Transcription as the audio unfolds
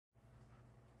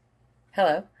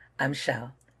Hello, I'm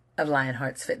Shell of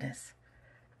Lionhearts Fitness.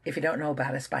 If you don't know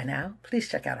about us by now, please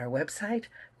check out our website,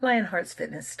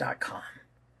 lionheartsfitness.com.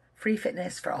 Free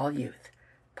fitness for all youth,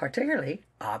 particularly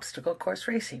obstacle course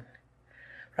racing.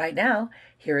 Right now,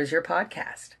 here is your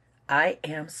podcast, I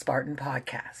Am Spartan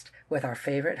Podcast, with our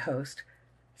favorite host,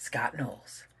 Scott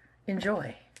Knowles.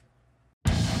 Enjoy.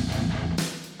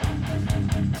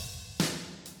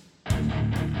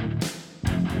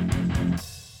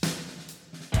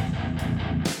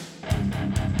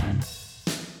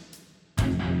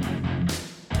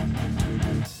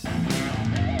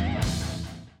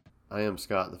 I am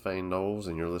Scott the Fane Knowles,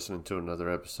 and you're listening to another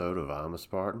episode of I'm a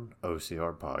Spartan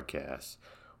OCR Podcast.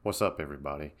 What's up,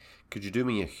 everybody? Could you do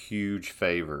me a huge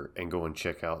favor and go and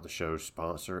check out the show's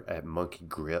sponsor at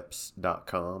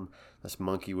monkeygrips.com? That's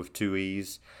monkey with two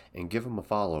E's. And give them a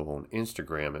follow on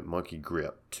Instagram at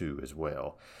monkeygrip2 as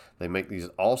well. They make these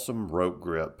awesome rope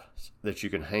grips that you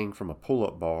can hang from a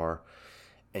pull-up bar,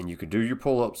 and you can do your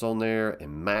pull-ups on there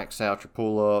and max out your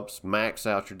pull-ups, max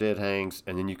out your dead hangs,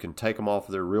 and then you can take them off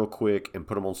of there real quick and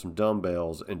put them on some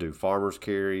dumbbells and do farmer's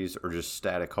carries or just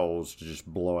static holds to just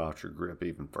blow out your grip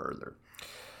even further.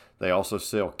 They also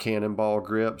sell cannonball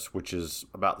grips, which is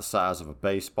about the size of a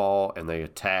baseball, and they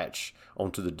attach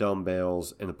onto the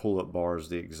dumbbells and the pull-up bars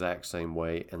the exact same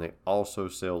way, and they also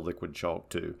sell liquid chalk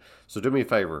too. So do me a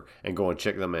favor and go and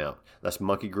check them out. That's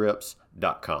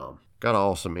monkeygrips.com. Got an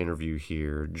awesome interview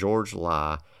here. George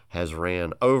Lai has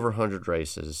ran over 100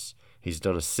 races. He's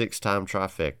done a 6-time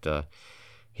trifecta.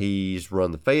 He's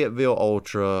run the Fayetteville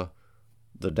Ultra,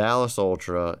 the Dallas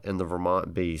Ultra, and the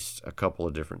Vermont Beast a couple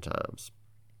of different times.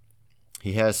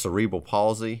 He has cerebral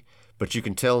palsy, but you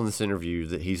can tell in this interview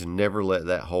that he's never let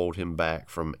that hold him back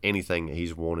from anything that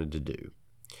he's wanted to do.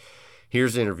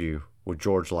 Here's the interview with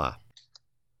George Lai.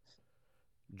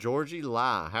 Georgie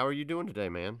Lai, how are you doing today,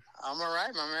 man? I'm all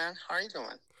right, my man. How are you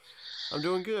doing? I'm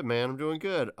doing good, man. I'm doing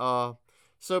good. So,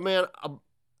 man,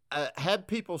 I had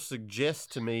people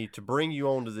suggest to me to bring you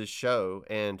onto this show,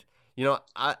 and, you know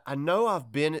know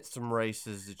I've been at some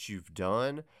races that you've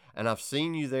done, and I've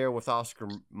seen you there with Oscar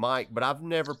Mike, but I've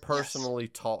never personally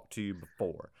talked to you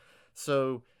before.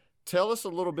 So, tell us a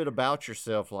little bit about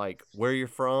yourself, like where you're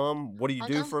from, what do you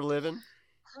do for a living?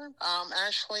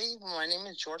 Actually, my name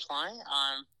is George Lai.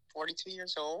 I'm 42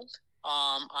 years old.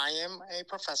 I am a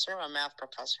professor, a math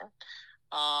professor.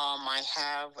 I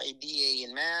have a BA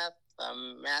in math, a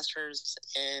master's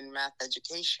in math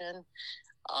education.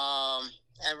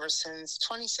 Ever since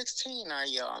 2016,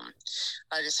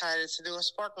 I decided to do a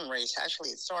Spartan race.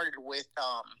 Actually, it started with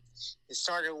the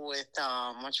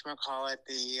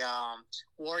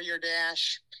Warrior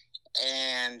Dash.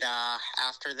 And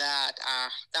after that,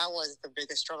 that was the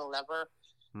biggest struggle ever.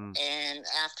 And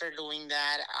after doing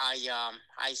that,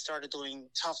 I started doing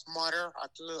Tough Mudder, a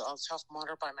Tough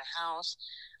Mudder by my house.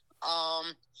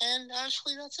 And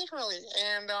actually, that's it really.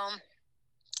 And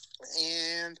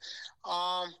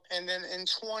then in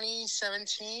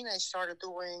 2017, I started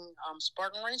doing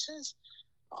Spartan races.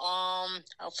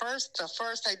 The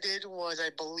first I did was,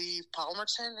 I believe,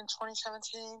 Palmerton in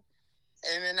 2017.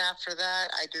 And then after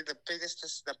that, I did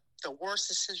the worst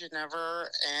decision ever,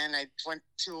 and I went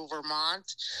to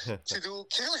Vermont to do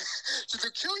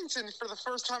Killington for the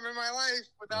first time in my life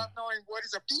without knowing what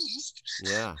is a beast.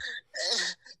 Yeah.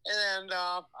 And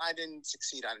I didn't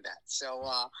succeed on that. So,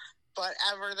 but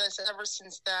ever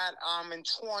since that, in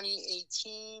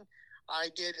 2018, I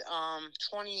did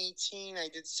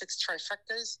 6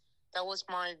 trifectas. That was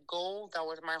my goal. That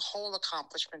was my whole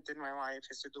accomplishment in my life,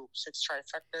 is to do 6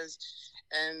 trifectas.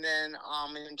 And then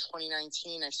in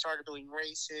 2019, I started doing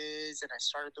races, and I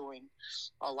started doing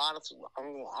a lot of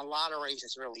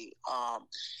races, really.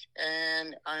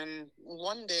 And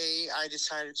one day I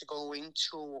decided to go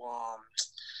into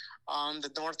the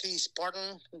Northeast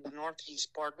Spartan,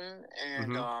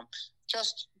 and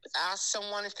just ask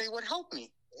someone if they would help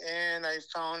me. And I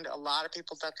found a lot of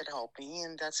people that could help me,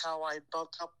 and that's how I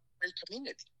built up great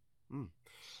community.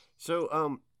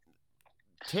 So,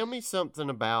 tell me something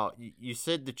about, you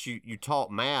said that you taught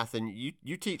math, and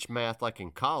you teach math like in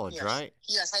college, Yes. right?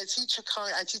 Yes, I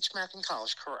teach math in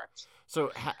college, correct.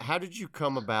 So how did you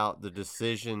come about the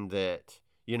decision that,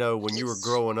 when you were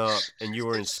growing up and you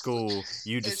were in school,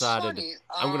 you decided,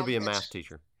 I'm going to be a math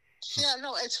teacher? Yeah,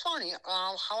 no, it's funny.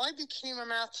 How I became a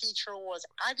math teacher was,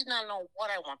 I did not know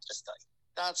what I wanted to study.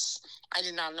 I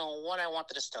did not know what I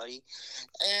wanted to study.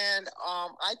 And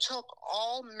I took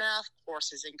all math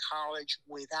courses in college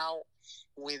without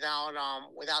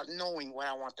knowing what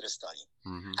I wanted to study.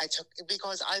 I took it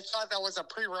because I thought that was a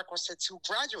prerequisite to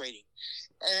graduating.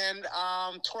 And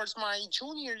towards my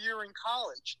junior year in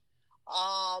college,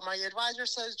 my advisor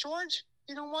says, George,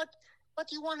 you know what? What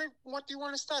do you want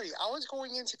to study? I was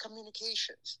going into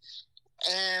communications,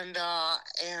 and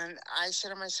I said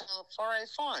to myself, all right,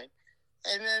 fine.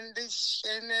 And then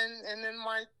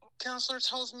my counselor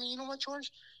tells me, you know what,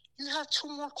 George? You have 2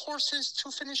 more courses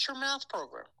to finish your math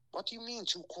program. What do you mean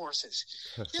 2 courses?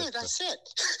 Yeah, that's it.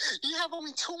 You have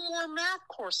only 2 more math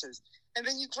courses, and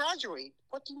then you graduate.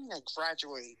 What do you mean I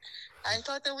graduate? I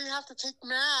thought that we have to take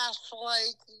math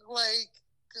like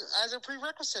as a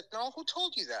prerequisite. No, who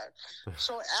told you that?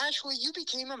 So actually, you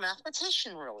became a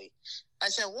mathematician, really. I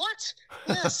said, what?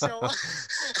 Yeah, so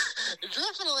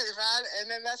definitely, man. And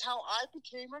then that's how I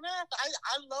became a math.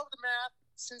 I loved math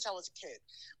since I was a kid,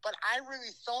 but I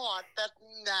really thought that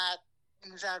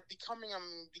becoming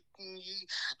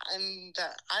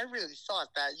I really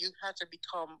thought that you had to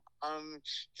become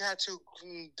you had to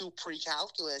do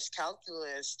pre-calculus,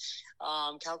 calculus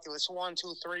 1,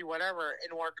 2, 3, whatever,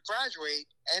 in order to graduate,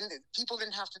 and people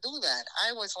didn't have to do that.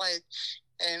 I was like,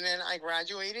 and then I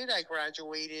graduated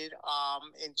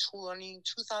in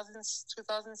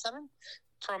 2007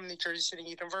 from New Jersey City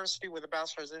University with a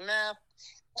bachelor's in math,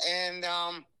 and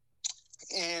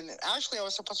actually I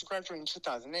was supposed to graduate in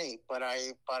 2008, but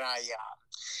I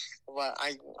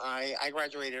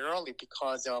graduated early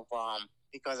because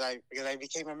I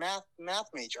became a math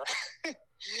major.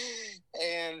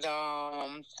 And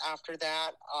after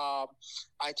that,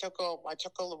 I took a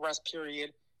rest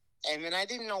period, and then I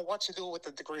didn't know what to do with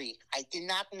the degree. I did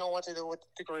not know what to do with the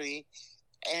degree.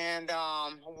 And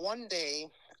one day,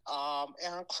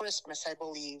 on Christmas, I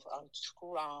believe,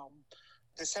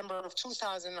 December of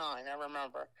 2009, I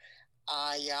remember,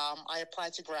 I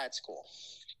applied to grad school,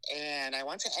 and I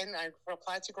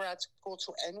applied to grad school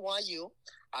to NYU.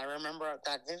 I remember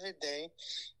that vivid day.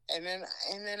 And then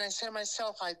I said to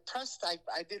myself, I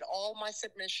did all my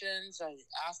submissions. I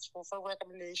asked for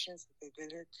recommendations. They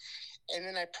did it. And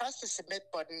then I pressed the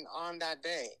submit button on that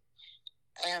day.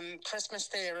 And Christmas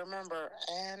Day, I remember.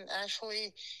 And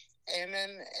actually, and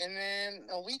then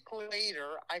a week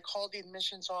later, I called the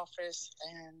admissions office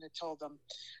and I told them,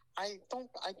 I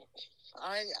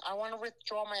want to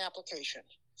withdraw my application.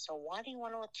 So why do you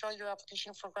want to withdraw your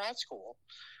application for grad school?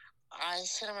 I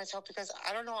said to myself, because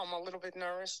I don't know, I'm a little bit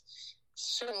nervous.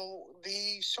 So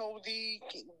the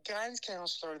guidance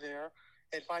counselor there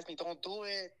advised me, don't do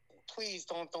it. Please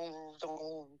don't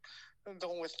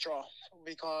withdraw,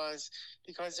 because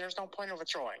there's no point of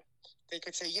withdrawing. They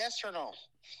could say yes or no.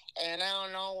 And I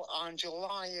don't know, on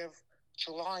July of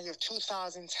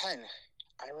 2010,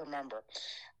 I remember,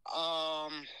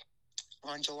 on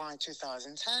July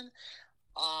 2010,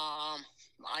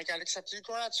 I got accepted to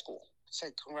grad school.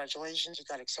 Said, congratulations, you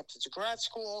got accepted to grad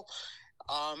school.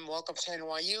 Welcome to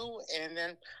NYU. And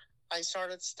then I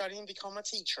started studying, become a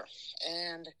teacher.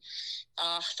 And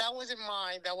that wasn't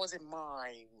my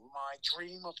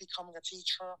dream of becoming a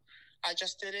teacher. I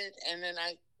just did it, and then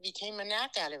I became a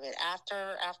knack out of it.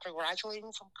 After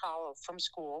graduating from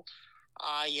school,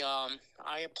 I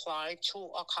applied to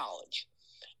a college.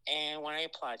 And when I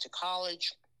applied to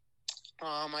college,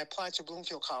 I applied to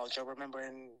Bloomfield College, I remember,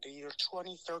 in the year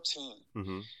 2013.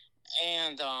 Mm-hmm.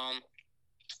 And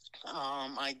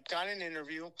I got an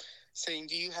interview saying,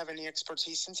 do you have any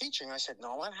expertise in teaching? I said,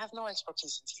 no, I have no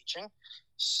expertise in teaching.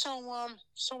 So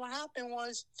what happened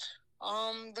was,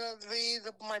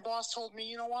 my boss told me,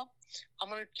 you know what, I'm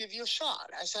going to give you a shot.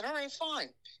 I said, all right,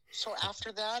 fine. So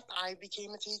after that, I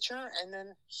became a teacher, and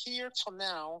then here till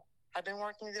now, I've been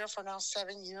working there for now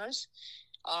 7 years.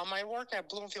 I work at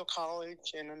Bloomfield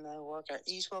College, and then I work at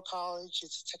Eastwell College.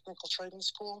 It's a technical training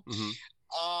school. Mm-hmm.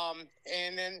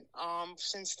 And then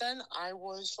since then, I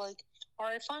was like, all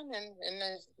right, fine, and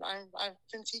I've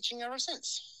been teaching ever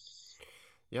since.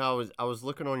 Yeah, I was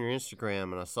looking on your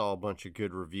Instagram, and I saw a bunch of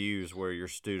good reviews where your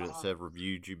students have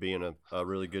reviewed you being a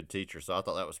really good teacher. So I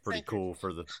thought that was pretty cool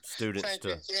for the students Thank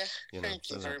to. you. Thank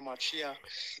you very much. Yeah,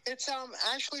 it's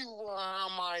actually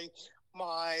one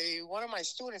of my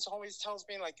students always tells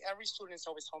me, like every student's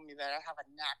always told me, that I have a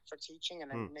knack for teaching,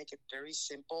 and I make it very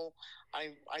simple.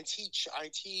 I teach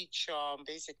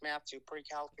basic math to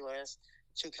pre-calculus,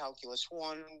 to calculus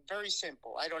 1, very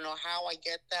simple. I don't know how I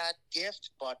get that gift,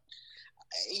 but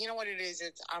you know what it is?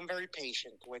 I'm very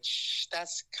patient, which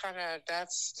that's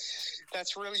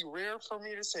really rare for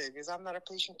me to say, because I'm not a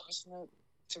patient person,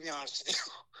 to be honest with you.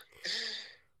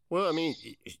 Well, I mean,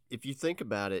 if you think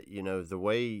about it, you know, the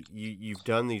way you've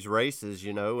done these races,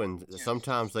 you know, and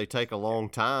sometimes they take a long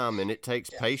time, and it takes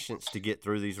patience to get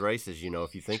through these races, you know,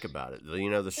 if you think about it. You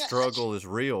know, the struggle is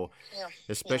real,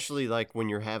 especially like when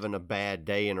you're having a bad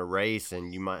day in a race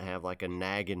and you might have like a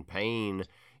nagging pain,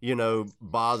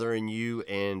 bothering you,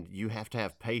 and you have to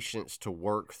have patience to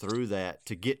work through that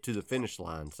to get to the finish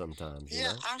line sometimes, you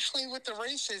know? Actually, with the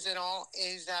races and all,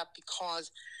 is that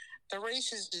because the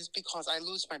races is because I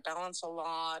lose my balance a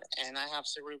lot and I have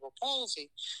cerebral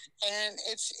palsy, and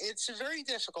it's very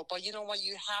difficult. But you know what?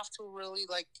 You have to really,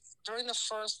 like, during the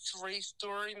first race,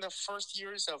 during the first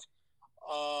years of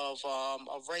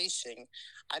racing,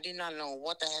 I did not know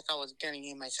what the heck I was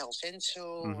getting myself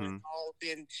into, and all.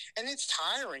 And it's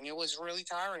tiring. It was really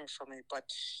tiring for me. But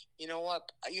you know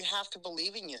what? You have to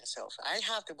believe in yourself. I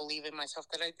have to believe in myself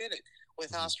that I did it.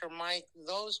 With Oscar Mike,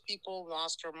 those people,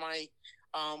 Oscar Mike,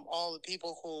 all the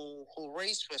people who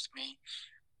raced with me,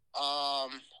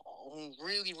 who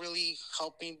really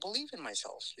helped me believe in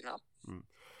myself.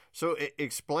 So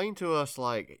explain to us,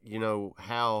 like,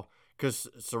 how, because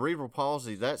cerebral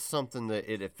palsy, that's something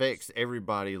that it affects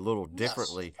everybody a little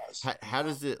differently. Yes, how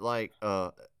does it, like,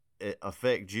 it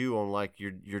affect you on, like,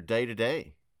 your day to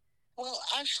day? Well,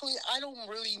 actually, I don't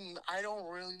really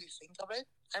think of it.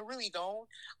 I really don't.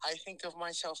 I think of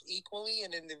myself equally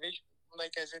an individual,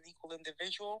 like as an equal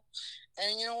individual.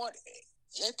 And you know what?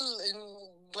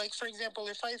 Like, for example,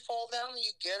 if I fall down,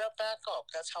 you get up, back up.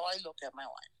 That's how I look at my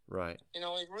life. Right.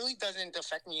 It really doesn't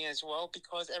affect me as well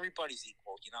because everybody's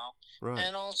equal, Right.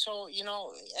 And also,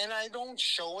 and I don't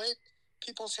show it.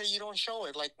 People say you don't show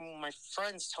it. Like my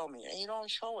friends tell me, hey, you don't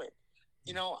show it.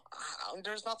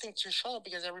 There's nothing to show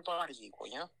because everybody's equal,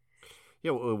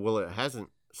 Yeah, well, it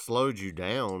hasn't slowed you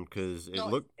down because it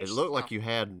looked like you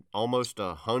had almost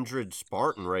 100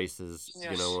 Spartan races,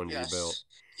 under your belt.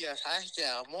 Yes,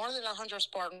 more than 100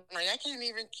 Spartan. I can't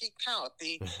even keep count.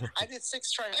 I did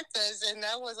 6 trifectas, and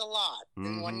that was a lot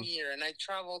in 1 year. And I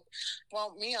traveled.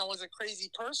 Well, I was a crazy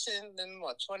person. In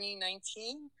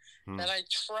 2019, that I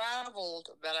traveled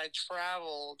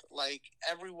like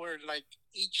everywhere, like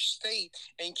each state,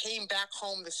 and came back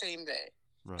home the same day.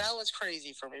 Right. That was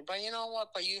crazy for me. But you know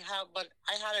what? But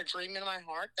I had a dream in my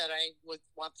heart that I would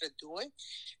want to do it,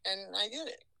 and I did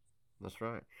it. That's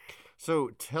right. So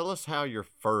tell us how your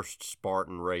first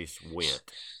Spartan race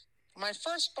went. My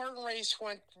first Spartan race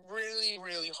went really,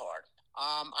 really hard.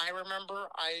 I remember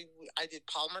I did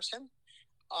Palmerton,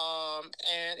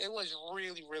 and it was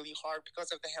really, really hard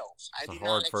because of the hills. It's a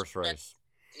hard first race.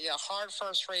 Yeah, hard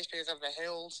first race because of the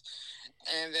hills.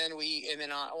 And then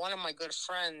one of my good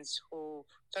friends who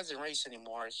doesn't race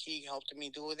anymore, he helped me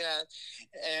do that.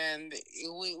 And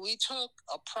we took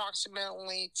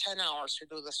approximately 10 hours to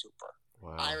do the super.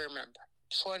 Wow. I remember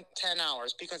 10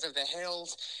 hours because of the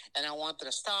hills, and I wanted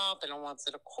to stop and I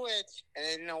wanted to quit, and I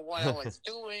didn't know what I was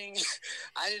doing.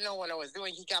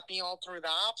 He got me all through the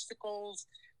obstacles.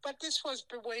 But this was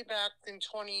way back in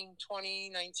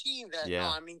 2019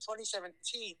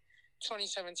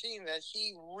 2017 that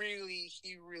he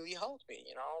really helped me,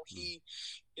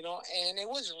 and it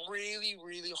was really,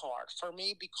 really hard for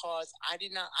me because I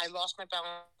lost my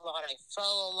balance a lot. I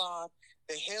fell a lot.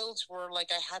 The hills were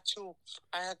like I had to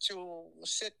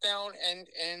sit down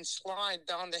and slide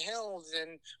down the hills,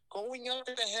 and going up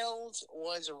the hills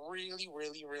was really,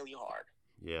 really, really hard.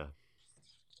 Yeah.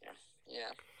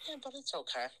 Yeah, but it's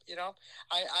okay.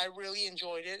 I really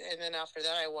enjoyed it. And then after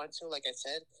that, I went to, like I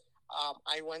said,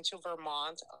 I went to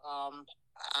Vermont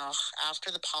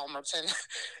after the Palmerton,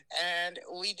 and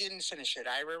we didn't finish it.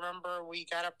 I remember we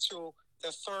got up to the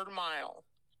 3rd mile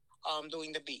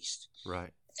doing the beast.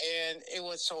 Right. And it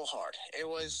was so hard.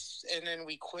 And then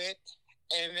we quit.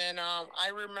 And then I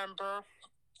remember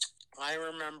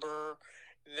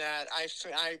that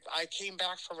I came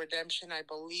back for redemption, I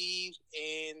believe,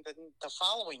 in the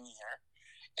following year,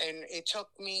 and it took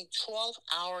me 12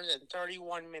 hours and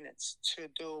 31 minutes to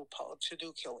do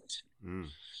Killington.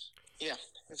 Yeah,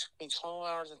 it took me 12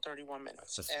 hours and 31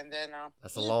 minutes, and then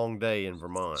that's a long day in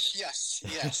Vermont. Yes,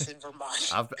 in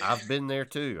Vermont. I've been there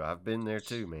too.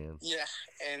 Man. Yeah,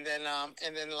 and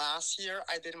then last year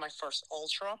I did my first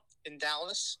ultra in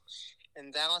Dallas. In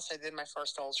Dallas, I did my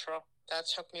first ultra. That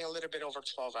took me a little bit over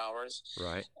 12 hours.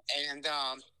 Right. And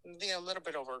a little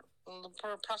bit over,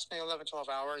 approximately 11, 12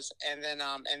 hours. And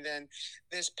then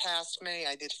this past May,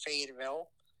 I did Fayetteville.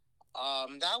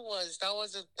 That was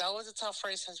a tough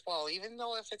race as well. Even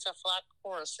though if it's a flat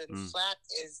course, and flat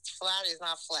is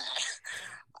not flat.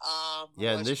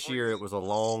 Yeah, and this year it was a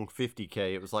long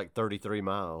 50K. It was like 33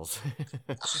 miles.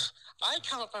 I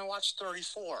count my watch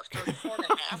 34 and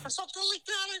a half or something like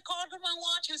that. I called to my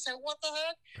watch and said, "What the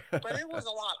heck?" But it was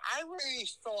a lot. I really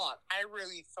thought.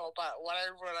 But what I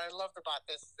loved about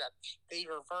this is that they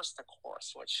reversed the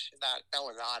course, which that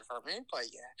was odd for me. But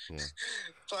yeah.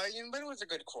 But it was a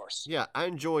good course. Yeah, I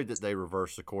enjoyed that they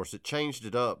reversed the course. It changed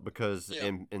it up because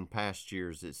Yeah. in past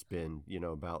years it's been,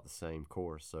 about the same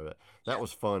course. So that Yeah.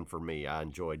 was fun for me. I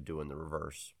enjoyed doing the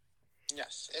reverse.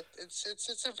 Yes,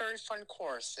 it's a very fun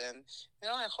course, and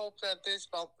I hope that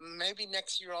maybe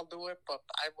next year I'll do it, but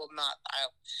I will not.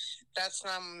 That's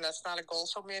not a goal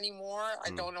for me anymore.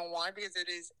 I don't know why, because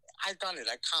I've done it.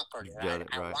 I conquered You've it. done it,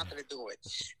 I right. wanted to do it.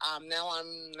 Now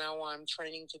I'm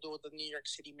training to do the New York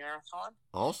City Marathon.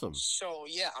 Awesome. So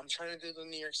yeah, I'm trying to do the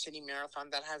New York City Marathon.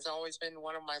 That has always been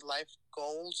one of my life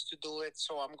goals to do it.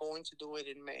 So I'm going to do it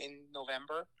in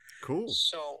November. Cool.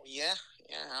 So yeah,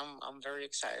 I'm very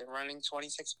excited. Running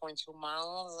 26.2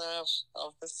 miles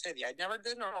of the city. I never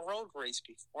did a road race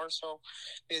before, so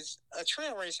is a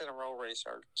trail race and a road race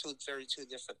are two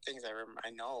different things. I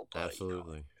know, but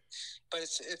Absolutely. but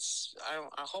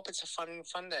I hope it's a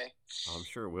fun day. I'm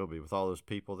sure it will be with all those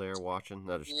people there watching.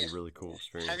 That'll just be a really cool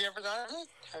experience. Have you ever done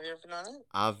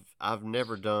it? I've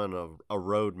never done a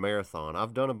road marathon.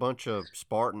 I've done a bunch of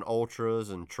Spartan ultras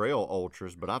and trail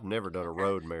ultras, but I've never done a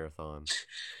road marathon.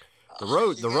 The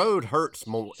road hurts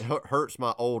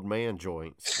my old man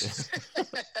joints.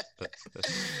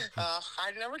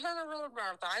 I've never done a road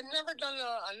marathon. I've never done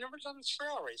a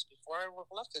trail race before. I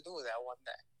would love to do that one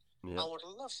day. Yeah. I would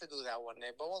love to do that one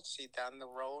day, but we'll see down the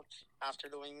road after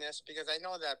doing this, because I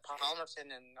know that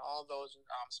Palmerton and all those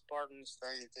Spartans,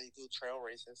 they do trail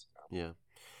races. Yeah.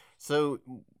 So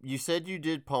you said you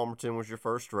did Palmerton was your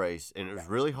first race, and it was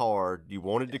really hard. You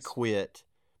wanted to quit,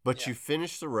 but you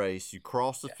finished the race. You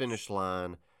crossed the finish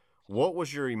line. What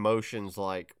was your emotions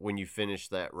like when you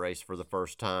finished that race for the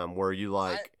first time? Were you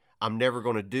like, I'm never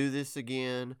going to do this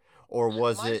again? Or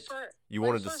was it you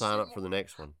wanted to sign up for the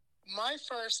next one? My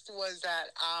first was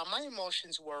that my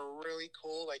emotions were really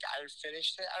cool. Like, I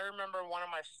finished it. I remember one of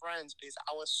my friends, because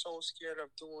I was so scared of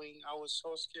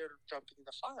jumping in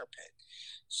the fire pit.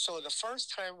 So the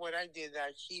first time when I did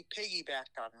that, he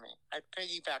piggybacked on me. I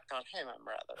piggybacked on him,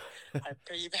 I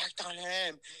piggybacked on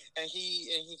him, and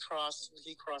he crossed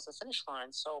the finish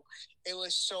line. So it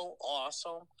was so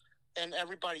awesome. And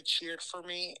everybody cheered for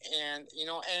me, and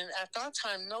at that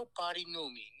time nobody knew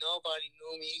me.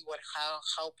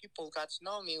 How people got to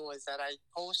know me was that I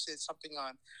posted something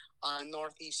on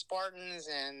Northeast Spartans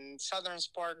and Southern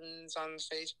Spartans on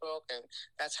Facebook, and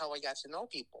that's how I got to know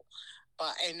people.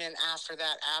 And then after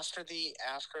that, after the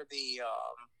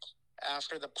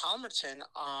Palmerton,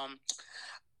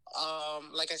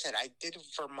 like I said, I did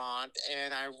Vermont,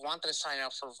 and I wanted to sign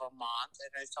up for Vermont,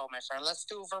 and I told my friend, let's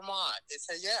do Vermont. They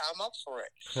said, yeah, I'm up for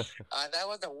it. That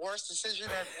was the worst decision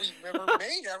that we've ever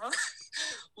made,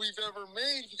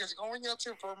 because going up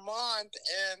to Vermont,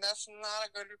 and that's not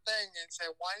a good thing, and say,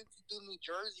 why didn't you do New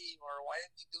Jersey, or why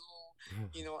didn't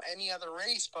you do any other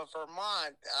race but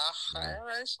Vermont? All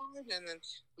right, fine. And then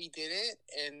we did it,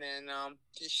 and then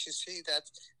you should see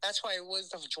that's why it was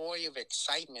the joy of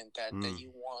excitement that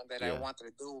you want, that I wanted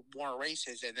to do more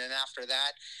races. And then after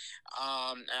that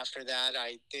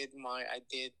I did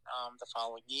the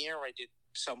following year I did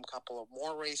some couple of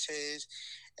more races,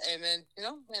 and then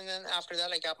after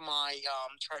that I got my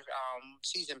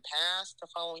season pass the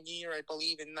following year, I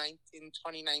believe in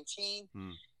 2019.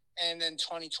 And then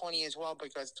 2020 as well,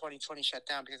 because 2020 shut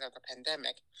down because of the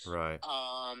pandemic. Right.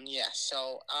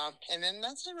 So and then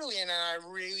that's it really. And I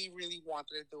really, really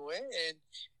wanted to do it,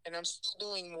 and I'm still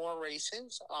doing more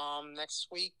races. Next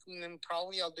week, and then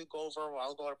probably I'll go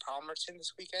to Palmerton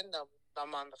this weekend.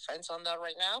 I'm on the fence on that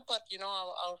right now, but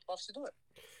I'll love to do it.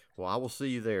 Well, I will see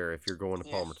you there if you're going to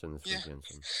Palmerton this weekend.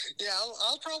 So. Yeah,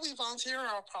 I'll probably volunteer, or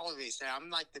I'll probably be there. I'm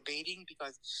like debating,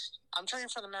 because I'm training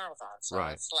for the marathon, so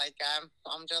it's like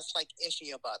I'm just like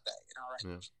iffy about that,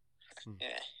 right?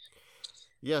 Yeah.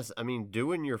 Yes, I mean,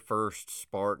 doing your first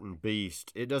Spartan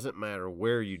beast, it doesn't matter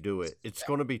where you do it. It's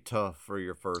going to be tough for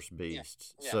your first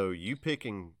beast. Yeah. So you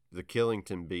picking the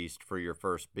Killington beast for your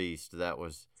first beast, that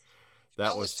was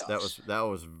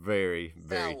very,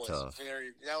 very tough.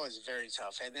 That was very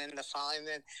tough. And then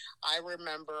I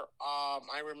remember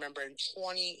in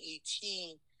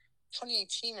 2018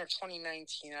 or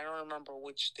 2019, I don't remember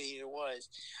which date it was.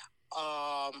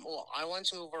 I went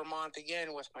to Vermont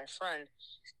again with my friend,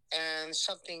 and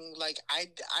something like I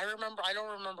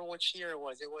don't remember which year it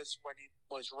was. It was when it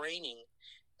was raining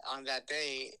on that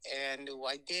day, and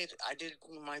I did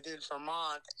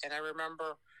Vermont, and I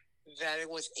remember that it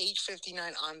was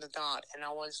 8:59 on the dot, and I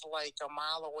was like a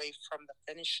mile away from the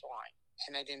finish line,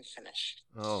 and I didn't finish.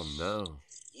 Oh no.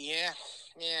 Yeah.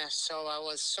 So I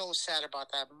was so sad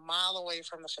about that. Mile away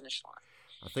from the finish line.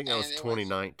 I think that was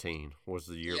 2019 was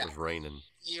the year it was raining.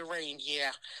 It rained,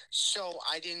 yeah. So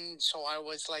I didn't. So I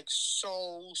was like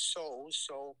so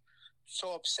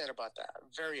so upset about that,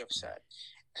 very upset.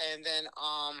 And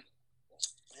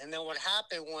then what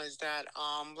happened was that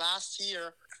last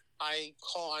year I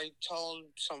told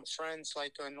some friends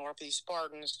like Northeast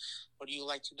Spartans, would you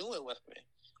like to do it with me?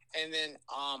 And then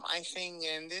I think,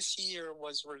 and last year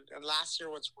was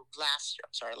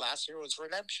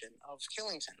Redemption of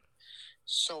Killington.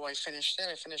 So I finished it.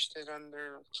 I finished it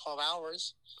under 12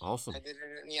 hours. Awesome. I did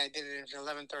it in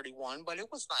 11:31, but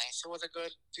it was nice. It was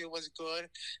good,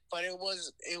 but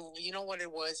you know what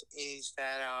it was is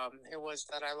that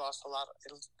I lost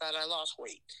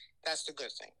weight. That's the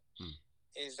good thing.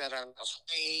 Is that I lost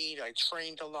weight, I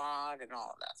trained a lot, and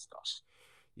all of that stuff.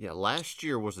 Yeah, last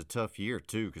year was a tough year,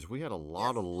 too, because we had a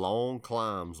lot of long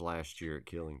climbs last year at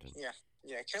Killington.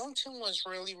 Yeah, Killington was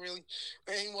really, really,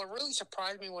 and what really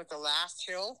surprised me with the last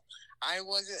hill, I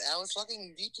was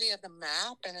looking deeply at the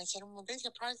map, and I said, well, they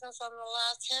surprised us on the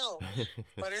last hill.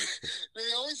 But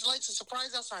they always like to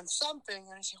surprise us on something.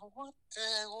 And I said, what?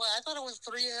 Well, I thought it was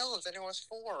 3 hills, and it was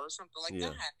 4 or something like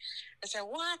that. I said,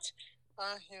 what?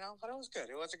 But it was good.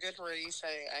 It was a good race.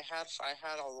 I had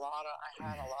a lot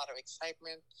of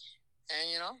excitement,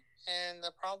 and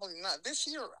probably not this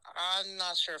year. I'm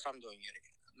not sure if I'm doing it again.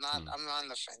 I'm not on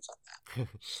the fence on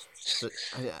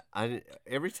that. I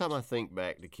every time I think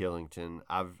back to Killington,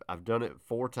 I've done it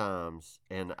 4 times,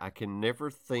 and I can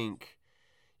never think.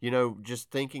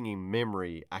 Just thinking in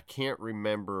memory, I can't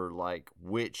remember like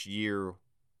which year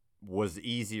was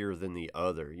easier than the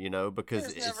other,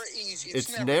 because it's never easy.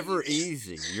 It's never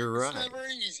easy. You're right.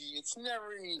 It's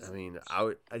never easy. I mean,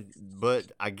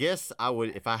 but I guess I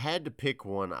would, if I had to pick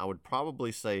one, I would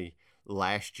probably say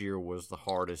last year was the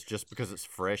hardest, just because it's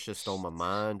freshest on my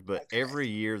mind. But every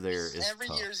year there is every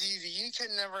tough. Year's easy. You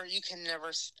can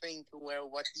never think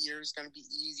what year is going to be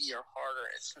easy or harder.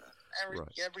 It's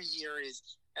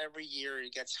every year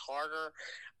it gets harder.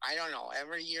 I don't know.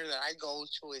 Every year that I go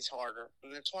to is harder.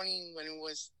 When it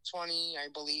was 20, I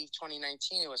believe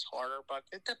 2019, it was harder. But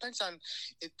it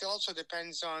also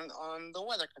depends on the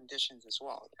weather conditions as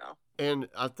well. And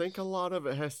I think a lot of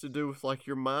it has to do with like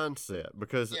your mindset,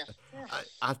 because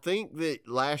I think that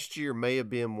last year may have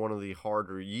been one of the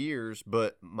harder years,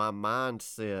 but my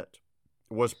mindset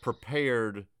was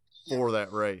prepared for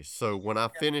that race. So when I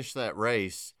finished that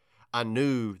race, I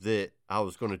knew that I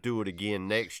was going to do it again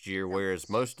next year, whereas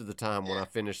most of the time when I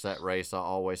finish that race, I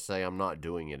always say I'm not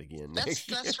doing it again next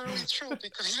year. That's really true,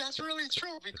 because last year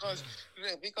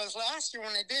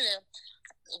when I did it,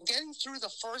 getting through the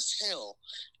first hill,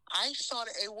 I thought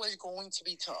it was going to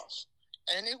be tough.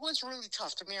 And it was really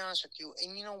tough, to be honest with you.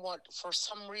 And you know what? For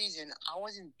some reason, I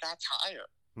wasn't that tired.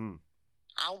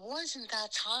 I wasn't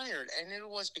that tired, and it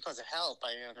was because of help.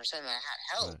 I understand I had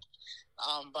help. Right.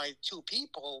 By 2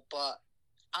 people, but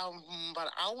I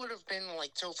would have been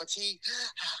like so fatigued,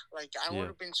 would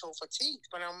have been so fatigued,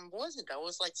 but I wasn't. I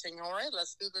was like saying, all right,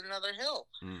 let's do another hill.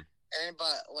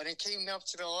 But when it came up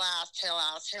to the last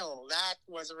hill, that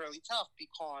was really tough,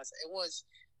 because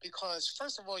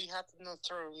first of all, you have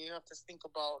to think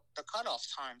about the cutoff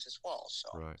times as well. So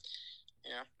right,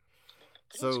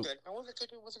 it was good.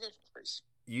 It was a good race.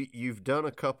 You've done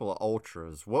a couple of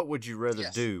ultras. What would you rather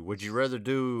do? Would you rather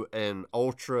do an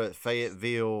ultra at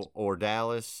Fayetteville or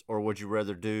Dallas, or would you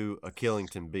rather do a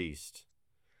Killington Beast?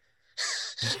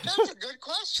 That's a good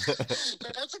question.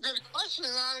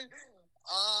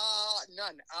 None. No,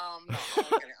 I'm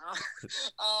kidding.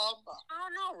 I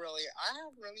don't know, really. I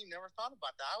have really never thought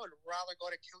about that. I would rather go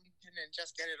to Killington and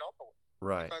just get it over with.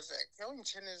 Right. Because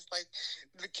Killington is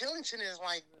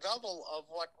like double of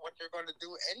what you're going to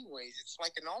do anyways. It's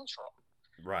like an ultra.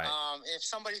 Right. If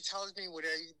somebody tells me would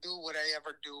I do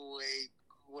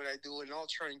an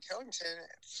ultra in Killington,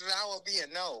 that will be a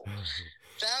no.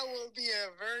 That will be a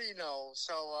very no.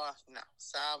 So no.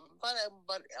 So,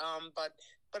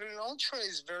 but an ultra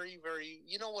is very, very.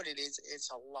 You know what it is?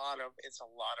 It's a lot of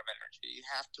energy. You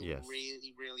have to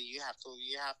really. You have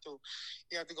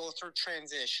to go through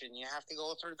transition. You have to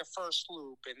go through the first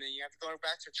loop, and then you have to go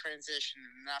back to transition,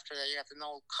 and after that, you have to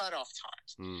know cutoff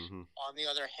times. Mm-hmm. On the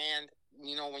other hand,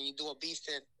 when you do a beast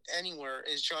anywhere,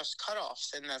 is just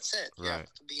cutoffs, and that's it. Right. You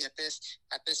have to be at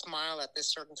this mile at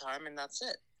this certain time, and that's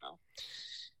it.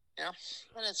 Yeah,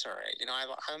 but it's all right.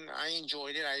 I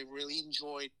enjoyed it. I really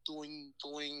enjoyed doing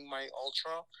my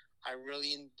ultra. I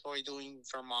really enjoy doing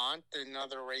Vermont and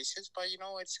other races, but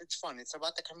it's fun. It's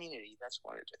about the community. That's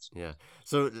what it is. Yeah.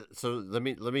 So let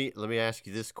me ask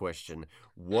you this question: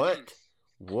 What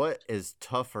is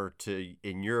tougher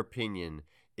in your opinion?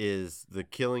 Is the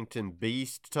Killington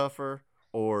Beast tougher,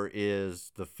 or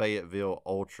is the Fayetteville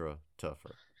Ultra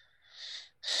tougher?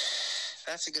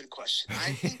 That's a good question.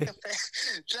 I think the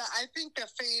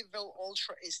Fayetteville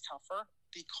Ultra is tougher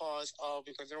because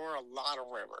there were a lot of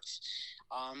rivers.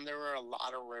 There were a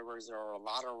lot of rivers. There were a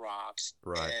lot of rocks.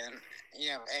 Right. And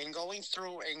and going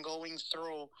through.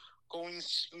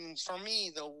 For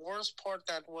me, the worst part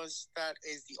that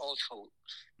is the Ultra Loop.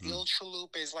 The Ultra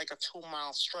Loop is like a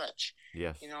 2-mile stretch.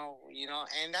 Yes.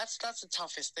 And that's the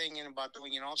toughest thing about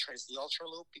doing an ultra is the Ultra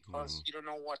Loop, because you don't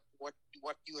know what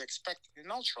you expect in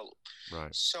an Ultra Loop.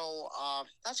 Right. So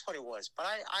that's what it was. But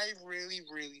I really,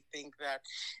 really think that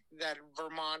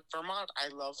Vermont, I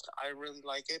really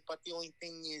like it. But the only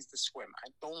thing is the swim. I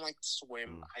don't like to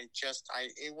swim.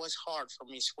 It was hard for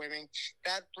me swimming.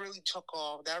 That really took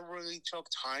off. That really took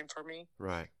time for me.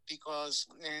 Right.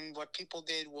 And what people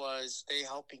did was they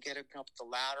helped me get up the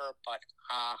ladder, but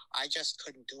I just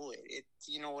couldn't do it.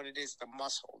 You know what it is, the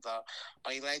muscle.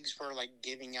 My legs were like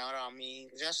giving out on me,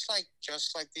 just like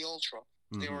the Ultra.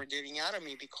 They were giving out on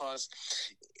me because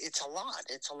it's a lot.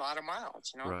 It's a lot of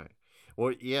miles, Right.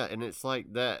 Well, yeah, and it's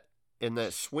like that in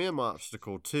that swim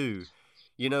obstacle too.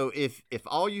 If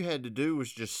all you had to do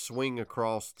was just swing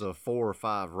across the 4 or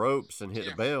 5 ropes and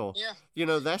hit a bell,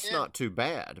 that's not too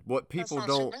bad. What people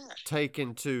don't take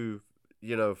into,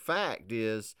 fact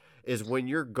is when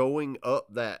you're going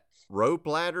up that rope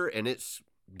ladder and it's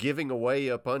giving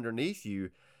away up underneath you,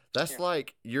 that's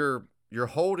like you're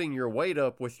holding your weight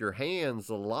up with your hands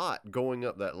a lot going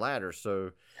up that ladder.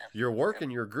 So you're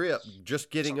working your grip just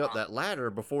getting up that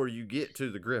ladder before you get to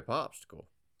the grip obstacle.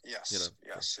 Yes,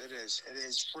 yes, it is. It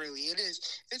is really. It is.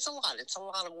 It's a lot. It's a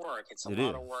lot of work. It's a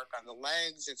lot of work on the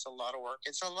legs. It's a lot of work.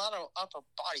 It's a lot of upper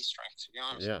body strength, to be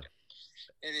honest with you.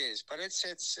 It is, but it's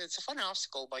a fun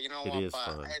obstacle. But you know what? Is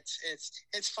fun.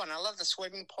 It's fun. I love the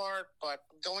swimming part, but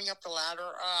going up the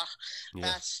ladder,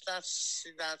 that's I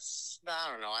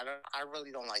don't know. I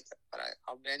really don't like it. But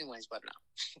anyways, but no.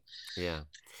 Yeah.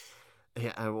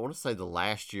 Yeah, I want to say the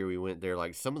last year we went there,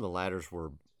 like some of the ladders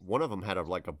were. One of them had a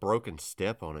broken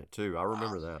step on it too. I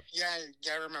remember that. Yeah,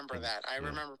 I remember that. I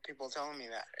remember people telling me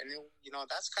that, and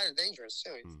that's kind of dangerous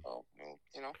too. So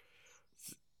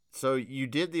So you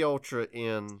did the Ultra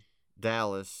in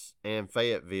Dallas and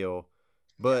Fayetteville,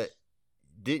 but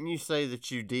didn't you say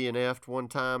that you DNF'd one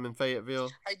time in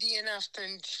Fayetteville? I DNF'd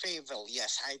in Fayetteville.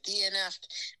 Yes, I DNF'd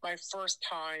my first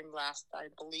time I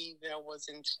believe that was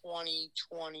in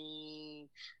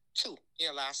 2022. Yeah,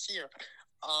 last year.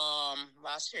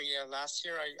 Last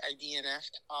year I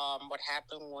DNF'd. What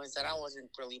happened was that I wasn't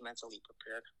really mentally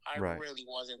prepared. I really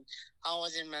wasn't. I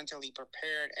wasn't mentally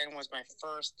prepared, and it was my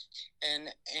first.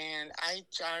 And I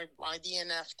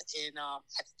DNF'd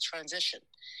at transition.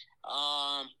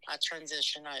 At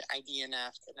transition, I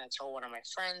DNF'd, and I told one of my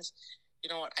friends, you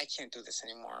know what, I can't do this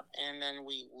anymore. And then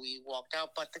we walked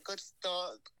out. But it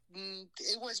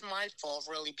was my fault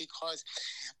really, because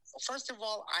first of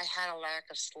all, I had a lack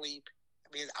of sleep.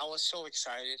 Because I was so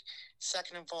excited.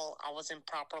 Second of all, I wasn't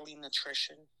properly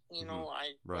nutrition.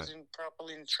 I wasn't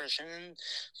properly nutrition. And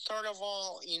third of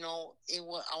all,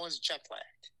 I was jet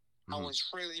lagged. I was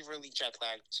really, really jet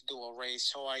lagged to do a race.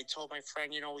 So I told my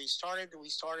friend, we started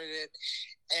it.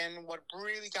 And what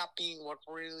really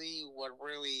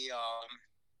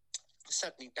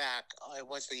set me back, it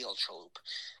was the Ultra Loop.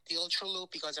 The Ultra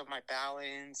Loop, because of my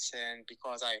balance and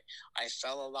because I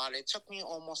fell a lot. It took me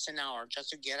almost an hour just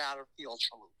to get out of the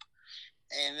Ultra Loop.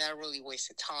 And that really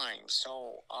wasted time.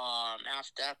 So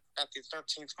after the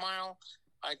 13th mile,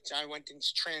 I went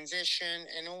into transition,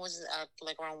 and it was at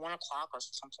like around 1 o'clock or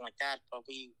something like that. But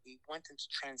we went into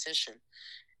transition.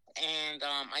 And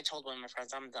I told one of my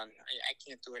friends, I'm done. I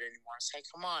can't do it anymore. I said,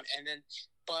 come on. And then,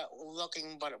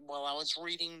 while I was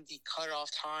reading the cutoff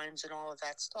times and all of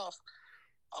that stuff,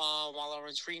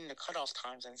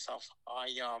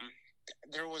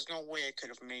 there was no way I could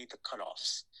have made the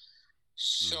cutoffs.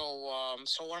 So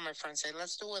one of my friends said,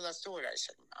 let's do it. I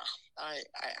said,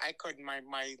 I couldn't.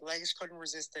 My legs couldn't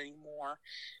resist anymore,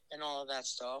 and all of that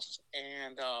stuff.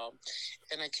 And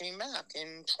I came back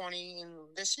in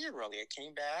this year. Really, I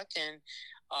came back and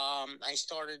I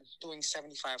started doing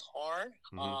 75 hard.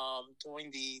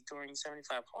 Doing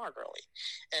 75 hard really,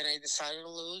 and I decided to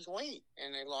lose weight,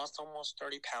 and I lost almost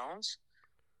 30 pounds.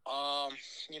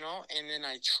 And then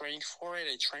I trained for it.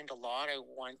 I trained a lot. I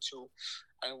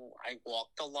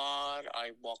walked a lot.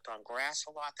 I walked on grass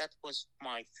a lot. That was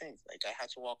my thing. Like I had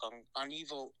to walk on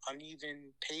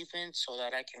uneven pavement so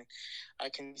that I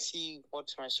can see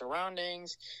what's my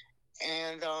surroundings,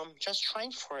 and just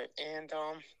train for it. And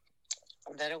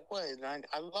that it was.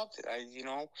 I loved it.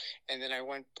 And then I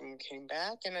went and came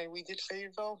back, and we did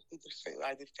Fayetteville.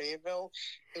 I did Fayetteville.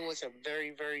 It was a very,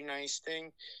 very nice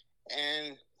thing.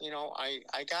 And,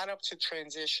 I got up to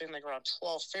transition like around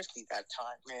 12:50 that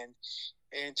time, and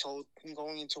until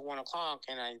going into 1 o'clock,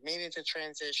 and I made it to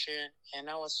transition, and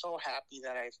I was so happy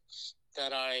that I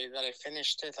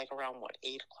finished it like around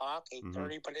 8 o'clock,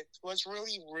 8:30. But it was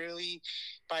really,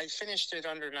 but I finished it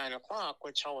under 9 o'clock,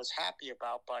 which I was happy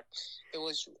about. But it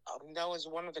was that was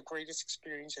one of the greatest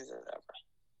experiences ever.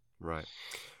 Right.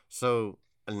 So,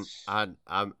 and I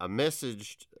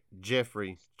messaged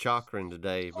Jeffrey Cochran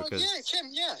today because Kim,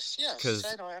 yes, because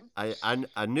I know him.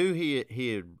 I knew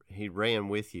he ran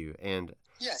with you, and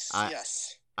Yes. I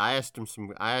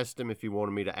asked him if he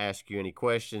wanted me to ask you any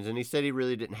questions, and he said he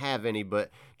really didn't have any.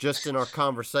 But just in our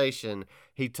conversation,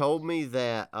 he told me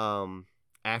that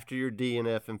after your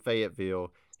DNF in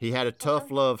Fayetteville, he had a tough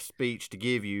love speech to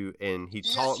give you, and he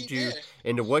talked you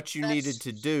into what you needed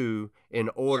to do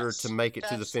in order to make it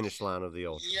to the finish line of the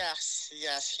ultra. Yes.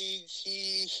 He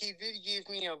did give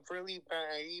me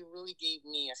he really gave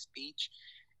me a speech.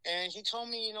 And he told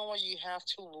me, you have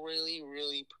to really,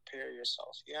 really prepare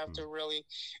yourself. You have to really.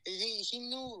 He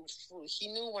knew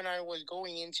when I was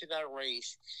going into that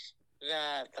race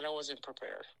that I wasn't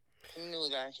prepared. He knew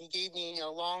that. He gave me a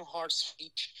long, hard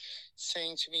speech,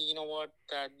 saying to me,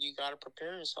 that you got to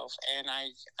prepare yourself. And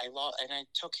I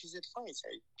took his advice.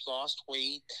 I lost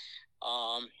weight.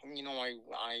 I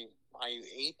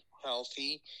ate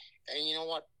healthy, and you know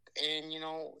what? And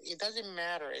it doesn't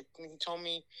matter. He told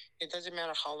me it doesn't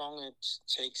matter how long it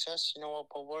takes us.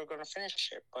 But we're gonna finish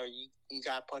it. But you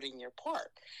got to put in your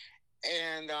part,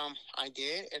 and I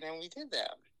did, and then we did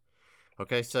that.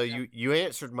 Okay, so you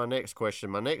answered my next question.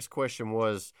 My next question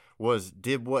was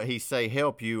did what he say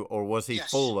help you, or was he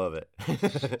full of it?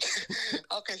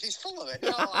 Okay, he's full of it.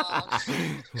 No, no,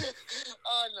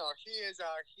 he is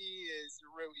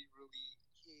really,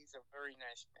 he's a very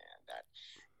nice man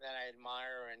that I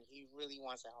admire, and he really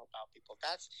wants to help out people.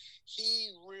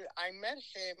 I met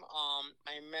him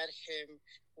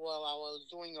while I was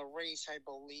doing a race, I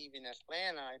believe, in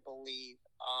Atlanta,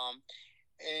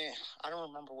 I don't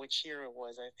remember which year it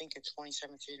was. I think in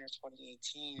 2017 or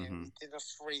 2018, and we did a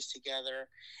race together.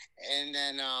 And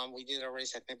then we did a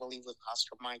race, I believe, with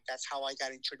Oscar Mike. That's how I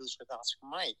got introduced with Oscar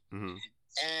Mike. And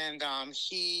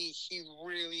he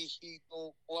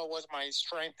knew what was my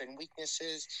strength and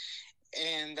weaknesses.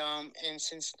 And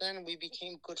since then we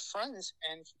became good friends.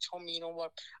 And he told me,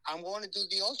 I'm going to do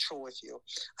the ultra with you.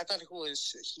 I thought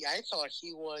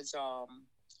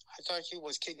he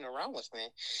was kidding around with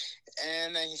me.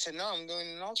 And then he said, no, I'm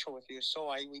doing an ultra with you.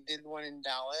 So we did one in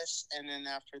Dallas. And then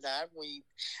after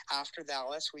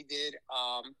Dallas, we did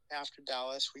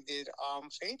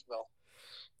Fayetteville.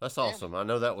 That's awesome. I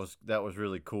know that was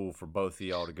really cool for both of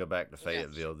y'all to go back to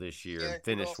Fayetteville this year and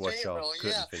finish what y'all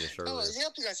couldn't finish earlier. Yeah,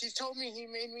 because he told me, he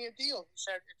made me a deal. He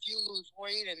said, if you lose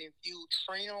weight and if you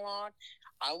train a lot,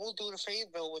 I will do the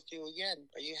Fayetteville with you again,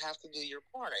 but you have to do your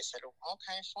part. I said,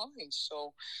 okay, fine.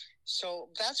 So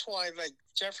that's why,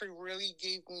 Jeffrey really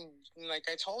gave me,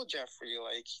 I told Jeffrey,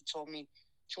 he told me,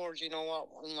 George, you know what,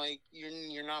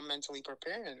 you're not mentally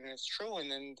prepared, and it's true.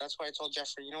 And then that's why I told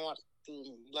Jeffrey, you know what,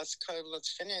 let's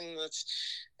finish,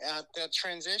 that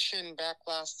transition back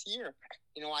last year.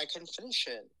 I couldn't finish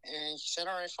it, and he said,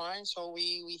 all right, fine. So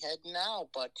we head now,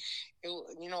 but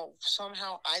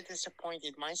somehow I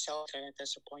disappointed myself and I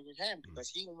disappointed him because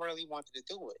he really wanted to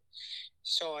do it.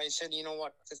 So I said, you know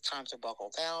what, it's time to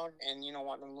buckle down and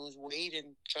and lose weight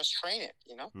and just train it.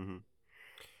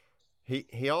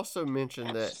 He also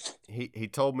mentioned that he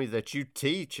told me that you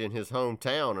teach in his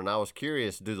hometown, and I was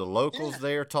curious, do the locals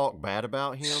there talk bad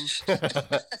about him?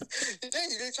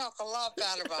 They talk a lot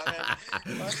bad about him.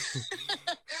 I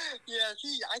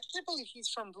can't believe he's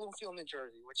from Bloomfield, New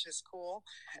Jersey, which is cool.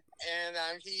 And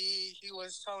he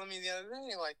was telling me the other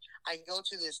day, I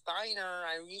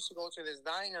used to go to this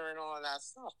diner and all of that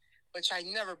stuff, which I'd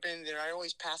never been there. I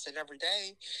always pass it every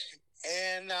day.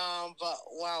 And but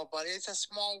it's a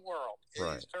small world.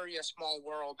 It's very a small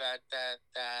world that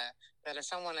is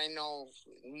someone I know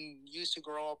used to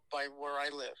grow up by where I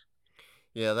live.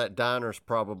 Yeah, that diner's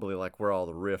probably where all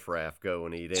the riffraff go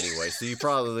and eat anyway. So you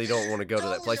probably don't want to go to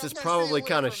that place. It's probably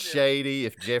kind of shady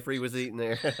if Jeffrey was eating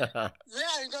there. I'm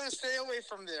gonna stay away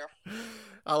from there.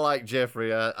 I like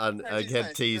Jeffrey. I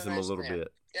had teased him a little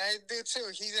bit. Yeah, I do too.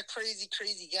 He's a crazy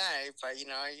guy, but you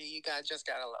just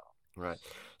gotta love him. Right.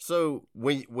 So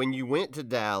when you went to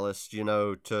Dallas,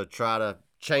 to try to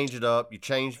change it up, you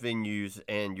changed venues,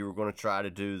 and you were going to try to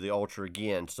do the ultra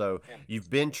again. So you've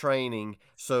been training.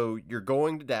 So you're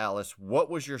going to Dallas. What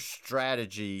was your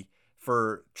strategy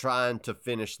for trying to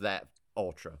finish that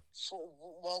ultra?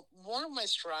 Well, one of my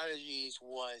strategies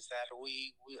was that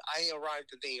I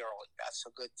arrived a day early. That's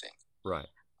a good thing. Right.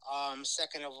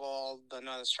 Second of all,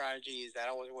 another strategy is that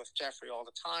I was with Jeffrey all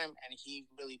the time, and he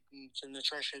really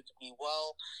nutritioned me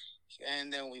well.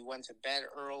 And then we went to bed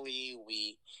early.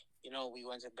 We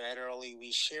went to bed early.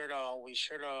 We shared an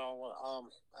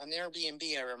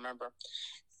Airbnb, I remember.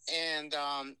 And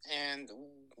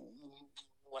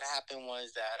what happened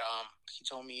was that he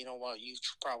told me, you know what, you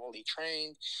probably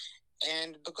trained.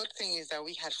 And the good thing is that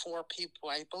we had 4 people.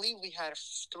 I believe we had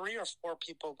 3 or 4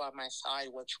 people by my side,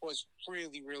 which was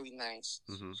really, really nice.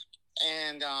 Mm-hmm.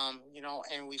 And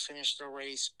and we finished the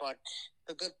race. But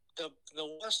the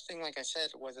worst thing, like I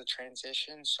said, was a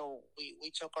transition. So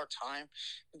we took our time.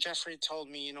 Jeffrey told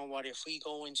me, you know what, if we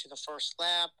go into the first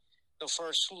lap, the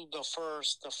first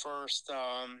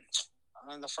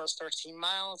 13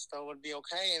 miles, that would be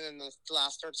okay, and then the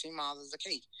last 13 miles is the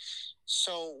key.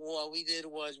 So what we did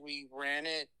was we ran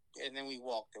it, and then we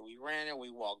walked it. We ran it,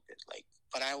 we walked it.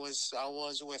 But I was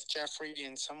with Jeffrey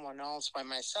and someone else by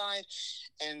my side,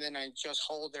 and then I just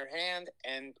hold their hand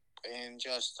and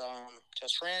just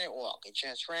ran it, walk it,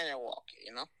 just ran it, walk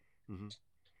it. Mm-hmm.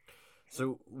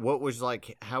 So what was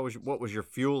your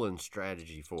fueling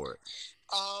strategy for it?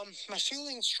 My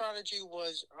fueling strategy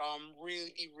was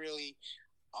really, really.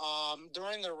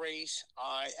 During the race,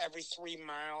 every 3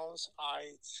 miles,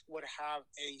 I would have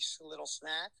a little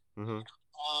snack. Mm-hmm.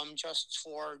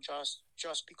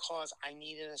 Just because I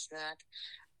needed a snack.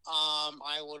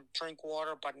 I would drink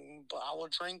water, but I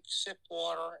would sip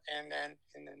water, and then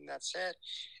that's it.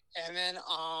 And then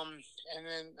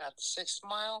at the 6th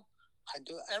mile,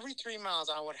 every 3 miles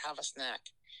I would have a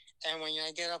snack. And when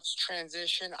I get up to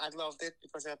transition, I loved it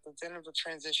because at the end of the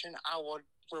transition, I would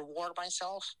reward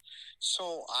myself.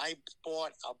 So I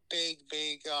bought a big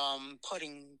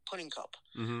pudding cup.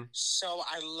 Mm-hmm. So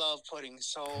I love pudding.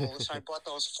 So I bought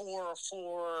those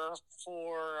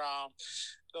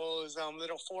those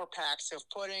little 4-packs of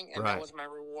pudding, and right. That was my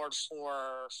reward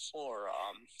for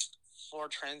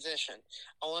transition.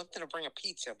 I wanted to bring a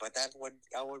pizza, but that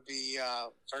would be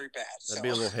very bad. That'd be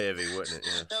a little heavy, wouldn't it?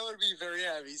 Yeah. That would be very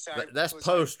heavy. So that's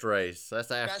post race.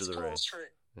 That's after the race.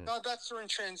 Yeah. No, that's during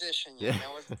transition. Yeah,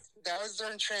 that was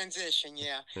during transition.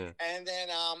 Yeah. And then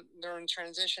during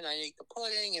transition, I ate the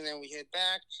pudding, and then we hit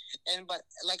back. But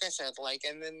like I said,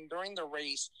 and then during the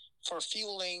race for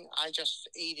fueling, I just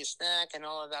ate a snack and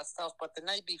all of that stuff. But the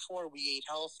night before, we ate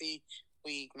healthy.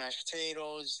 We eat mashed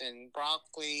potatoes and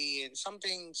broccoli and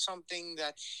something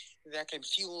that can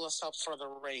fuel us up for the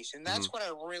race. And that's what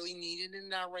I really needed in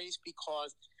that race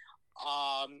because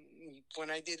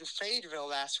when I did Fayetteville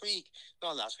last year,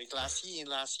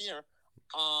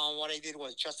 what I did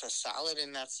was just a salad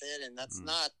and that's it. And that's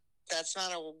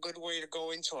not a good way to go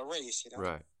into a race,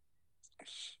 Right.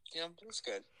 But it's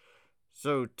good.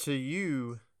 So to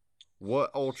you,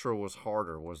 what ultra was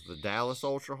harder? Was the Dallas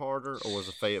Ultra harder, or was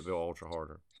the Fayetteville Ultra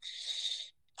harder?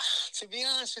 To be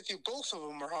honest with you, both of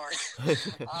them were hard.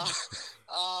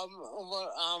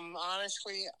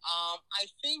 Honestly, I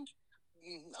think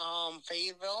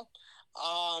Fayetteville.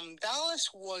 Dallas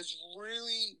was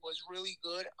really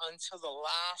good until the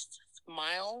last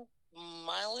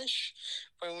mile-ish,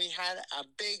 when we had a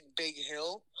big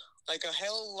hill, like a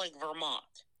hill like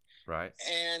Vermont. Right.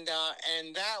 And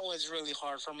that was really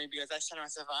hard for me because I said to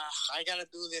myself, I got to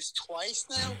do this twice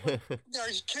now? Are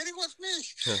you kidding with me?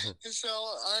 So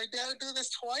I got to do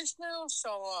this twice now? So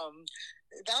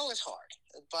that was hard.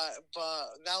 But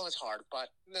that was hard. But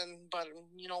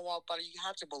you know what? But you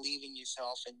have to believe in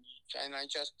yourself. And I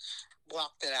just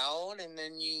blocked it out. And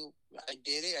then I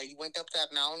did it. I went up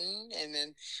that mountain. And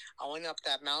then I went up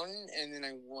that mountain. And then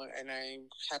I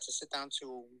had to sit down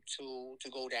to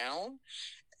go down.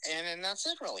 And then that's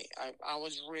it, really. I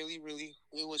was really,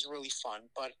 it was really fun.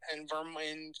 But in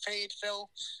Fayetteville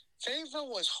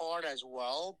was hard as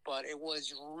well, but it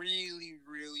was really,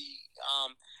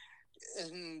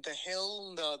 the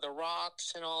hill, the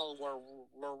rocks and all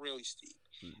were really steep.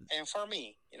 And for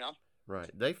me, Right.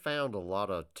 They found a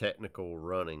lot of technical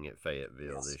running at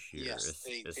Fayetteville this year. Yes,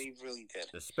 they really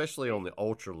did. Especially on the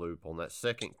Ultra Loop, on that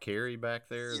second carry back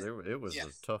there. Yeah. It was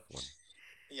a tough one.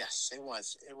 Yes, it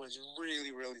was. It was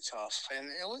really, really tough, and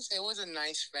it was a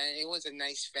nice venue. It was a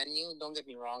nice venue. Don't get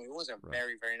me wrong. It was a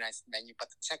very, very nice venue, but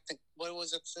it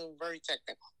was very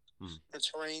technical. The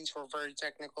terrains were very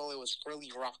technical. It was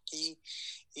really rocky,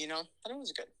 but it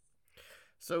was good.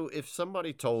 So, if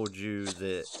somebody told you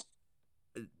that,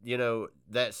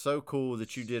 that's so cool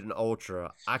that you did an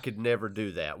ultra, I could never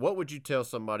do that, what would you tell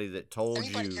somebody that told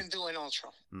Anybody you? Can do an ultra.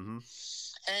 Mm-hmm.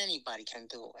 Anybody can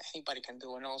do it. Anybody can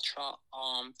do an ultra.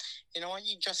 You know what?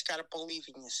 You just gotta believe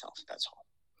in yourself. That's all.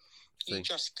 See? You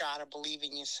just gotta believe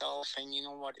in yourself, and you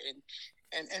know what?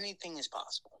 And anything is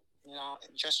possible.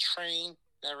 Just train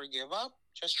Never give up.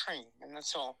 Just train, and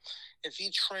that's all. If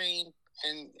you train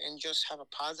and just have a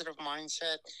positive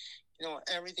mindset,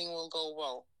 everything will go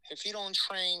well. If you don't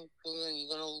train, you're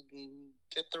gonna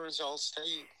get the results that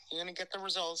you're gonna get the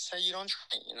results that you don't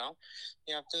train.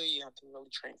 You have to really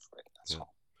train for it. That's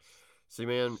all. See,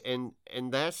 man, and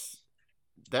that's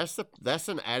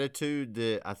an attitude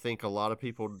that I think a lot of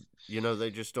people,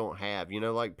 they just don't have.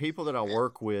 Like people that I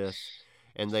work with,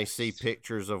 and they see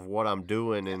pictures of what I'm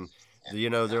doing, and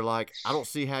they're like, I don't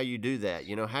see how you do that.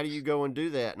 How do you go and do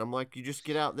that? And I'm like, you just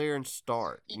get out there and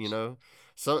start.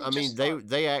 So I mean,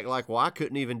 they act like, well, I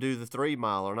couldn't even do the 3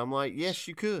 miler, and I'm like, yes,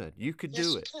 you could. You could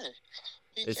do it.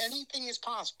 Anything is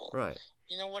possible. Right.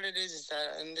 You know what it is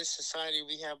that in this society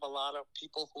we have a lot of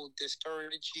people who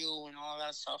discourage you and all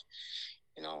that stuff.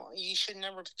 You should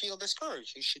never feel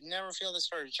discouraged. You should never feel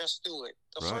discouraged. Just do it.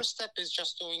 The first step is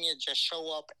just doing it. Just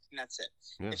show up, and that's it.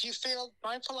 Yeah. If you fail,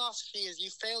 my philosophy is you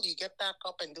failed, you get back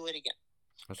up and do it again.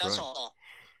 That's right. all.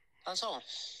 That's all.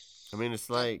 I mean, it's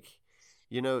like,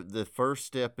 the first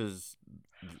step's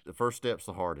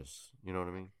the hardest. You know what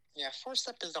I mean? Yeah, first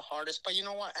step is the hardest, but you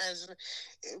know what?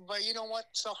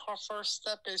 So our first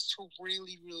step is to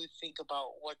really, really think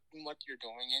about what you're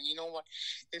doing, and you know what?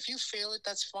 If you fail it,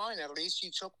 that's fine. At least you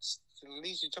took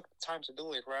the time to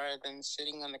do it, rather than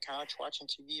sitting on the couch watching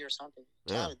TV or something.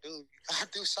 You gotta do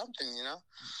something,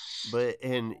 But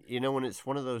when it's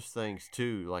one of those things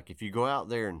too, like if you go out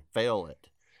there and fail it,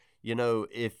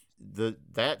 if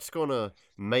that's gonna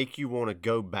make you want to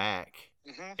go back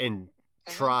and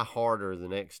try harder the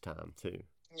next time too.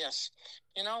 Yes,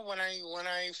 when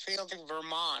I failed in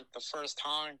Vermont the first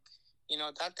time,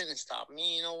 that didn't stop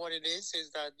me. You know what it is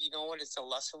that it's a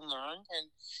lesson learned, and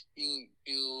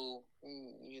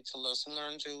it's a lesson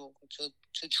learned to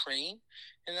train,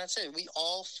 and that's it. We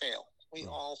all fail. We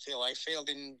all fail. I failed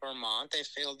in Vermont. I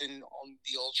failed on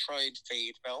the ultra in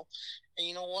Fayetteville. And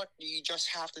you know what? You just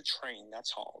have to train.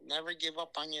 That's all. Never give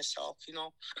up on yourself.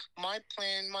 My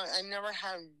plan. I never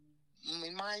had.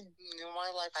 In my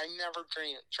life, I never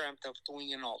dreamt of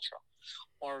doing an ultra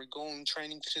or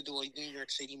training to do a New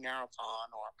York City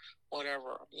marathon or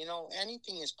whatever.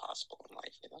 Anything is possible in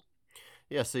life.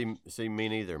 Yeah, see, me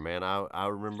neither, man. I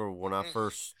remember when I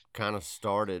first kind of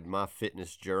started my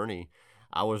fitness journey,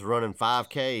 I was running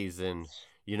 5Ks, and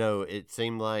it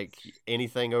seemed like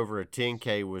anything over a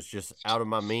 10K was just out of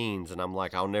my means, and I'm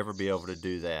like, I'll never be able to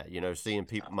do that. Seeing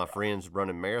people, my friends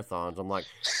running marathons, I'm like,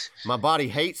 my body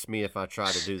hates me if I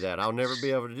try to do that. I'll never be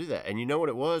able to do that. And you know what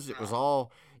it was? It was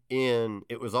all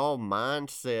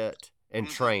mindset and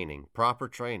training, proper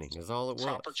training is all it was.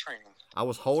 Proper training. I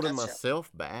was holding myself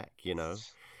back, See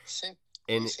me,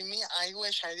 I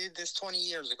wish I did this 20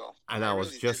 years ago. And I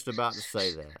was just about to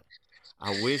say that.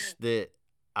 I wish that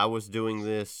I was doing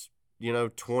this,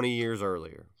 20 years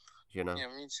earlier, Yeah,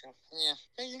 me too. Yeah.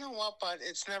 Hey, you know what? But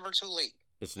it's never too late.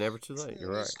 It's never too late.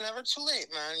 You're right. It's never too late,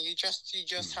 man. You just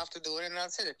have to do it, and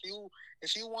that's it. If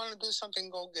you want to do something,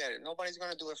 go get it. Nobody's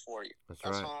gonna do it for you. That's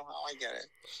right. All how I get it.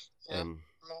 Yeah. And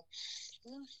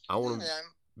I want to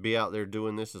be out there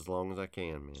doing this as long as I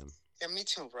can, man. Yeah, me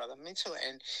too, brother. Me too.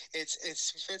 And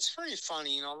it's very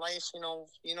funny, life.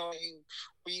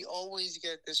 We always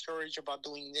get discouraged about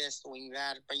doing this, doing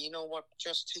that. But you know what?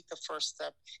 Just take the first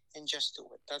step and just do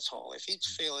it. That's all. If you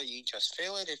fail it, you just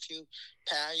fail it. If you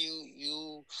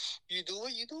you do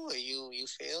it, you do it. You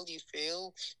fail, you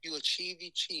fail. You achieve, you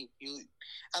achieve.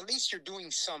 At least you're doing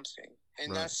something,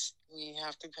 and that's you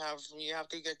have to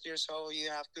get yourself. You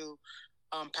have to.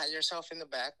 Pat yourself in the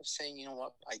back of saying, you know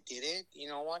what, I did it,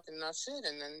 and that's it.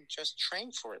 And then just train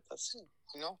for it. That's it,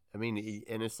 I mean,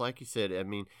 and it's like you said, I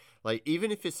mean, like, even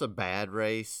if it's a bad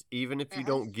race, even if you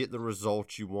don't get the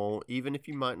results you want, even if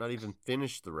you might not even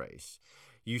finish the race,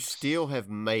 you still have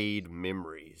made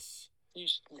memories. You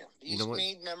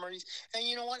made memories. And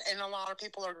you know what? And a lot of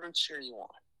people are going to cheer you on.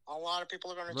 A lot of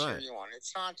people are going to cheer you on.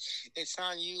 It's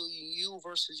not you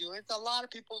versus you. It's a lot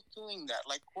of people doing that.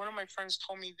 Like one of my friends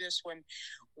told me this when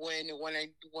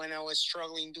I was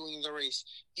struggling doing the race.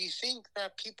 Do you think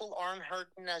that people aren't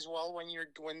hurting as well when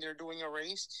they're doing a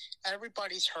race?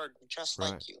 Everybody's hurting just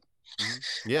like you.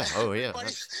 Mm-hmm. Yeah. Oh yeah.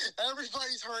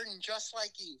 Everybody's hurting just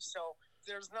like you. So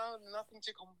there's nothing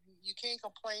to you can't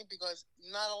complain because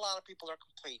not a lot of people are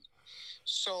complaining.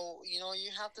 So,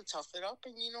 you have to tough it up,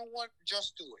 and you know what?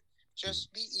 Just do it.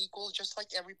 Just be equal, just like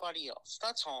everybody else.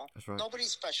 That's all. That's right.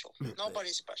 Nobody's special.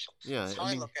 Nobody's special. Yeah, that's how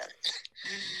I look at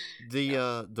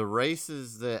it. The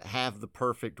races that have the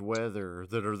perfect weather,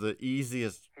 that are the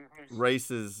easiest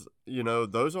races,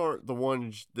 those aren't the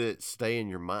ones that stay in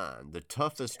your mind. The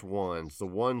toughest ones, the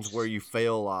ones where you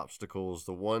fail obstacles,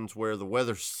 the ones where the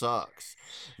weather sucks,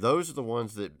 those are the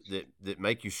ones that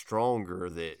make you stronger,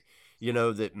 that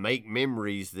make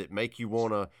memories, that make you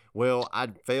want to, well, I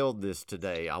failed this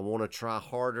today. I want to try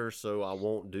harder so I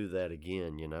won't do that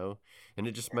again, And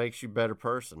it just makes you a better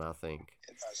person, I think.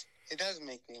 It does. It does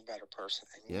make me a better person.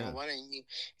 And you Yeah. know what?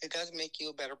 It does make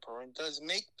you a better person. It does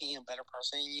make me a better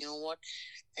person. And you know what?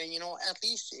 And at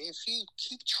least if you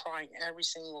keep trying every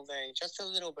single day, just a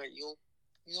little bit, you'll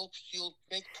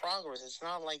make progress. It's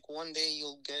not like one day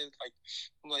you'll get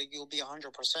like you'll be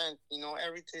 100%.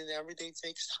 Every day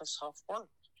takes tough work.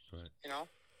 Right.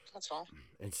 That's all.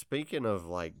 And speaking of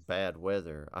like bad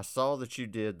weather, I saw that you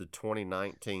did the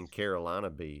 2019 Carolina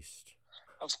Beast.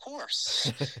 Of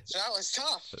course. That was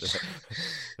tough.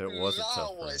 It was a tough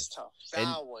That was race. tough.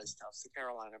 That was tough, the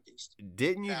Carolina Beast.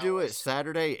 Didn't you do it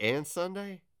Saturday and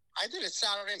Sunday? I did it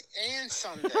Saturday and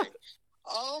Sunday.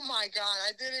 Oh my God!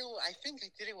 I think I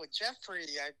did it with Jeffrey.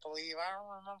 I believe. I don't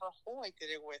remember who I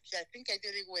did it with. I think I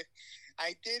did it with.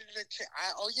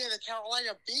 The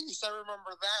Carolina Beast. I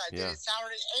remember that. I did it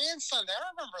Saturday and Sunday. I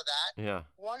remember that. Yeah.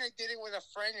 One I did it with a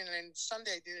friend, and then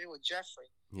Sunday I did it with Jeffrey.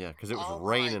 Yeah, because it was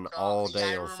raining all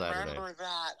day on Saturday. I remember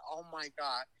that. Oh my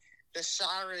God. The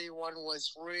Saturday one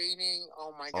was raining.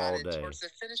 Oh my God! All day. Towards the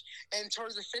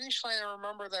finish line, I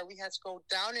remember that we had to go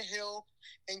down a hill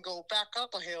and go back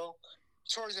up a hill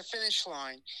towards the finish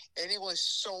line, and it was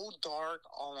so dark.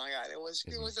 Oh my God! It was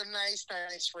a nice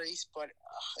race, but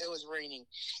it was raining.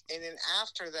 And then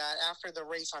after the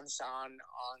race on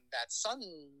that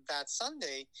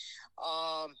Sunday,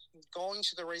 going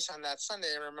to the race on that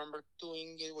Sunday, I remember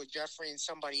doing it with Jeffrey and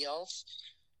somebody else.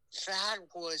 That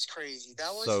was crazy.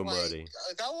 That was so muddy.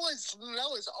 That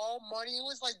was all muddy. It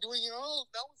was like doing an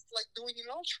ultra.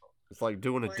 It's like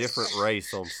doing a different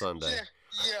race on Sunday.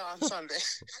 Yeah, on Sunday.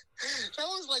 That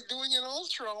was like doing an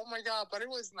ultra. Oh my God! But it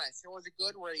was nice. It was a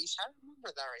good race. I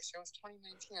remember that race. It was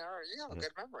 2019. You have a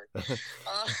good memory.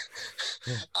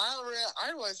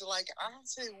 I was like, I don't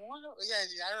say what. Yeah,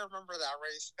 I remember that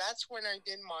race. That's when I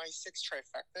did my 6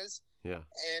 trifectas. Yeah.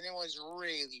 And it was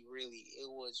really,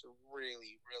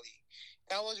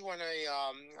 that was when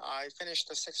I finished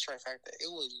the 6 trifecta. It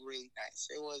was really nice.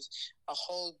 It was a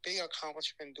whole big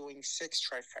accomplishment doing 6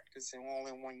 trifectas all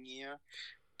in 1 year.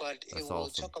 But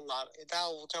took a lot.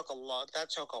 That took a lot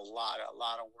of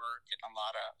work and a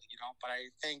lot of, but I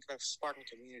thank the Spartan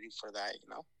community for that,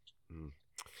 Mm.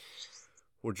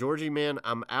 Well, Georgie, man,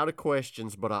 I'm out of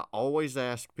questions, but I always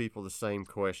ask people the same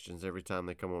questions every time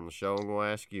they come on the show. I'm going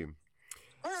to ask you.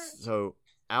 All right. So,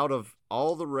 out of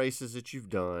all the races that you've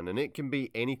done, and it can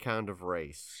be any kind of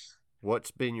race,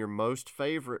 what's been your most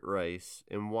favorite race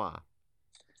and why?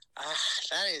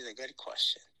 That is a good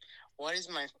question. What is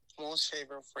my most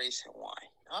favorite race and why?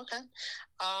 Okay.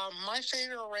 My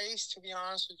favorite race, to be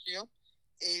honest with you,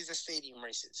 is the stadium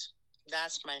races.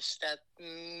 That's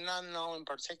no in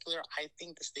particular. I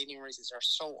think the stadium races are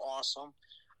so awesome.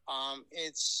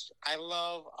 I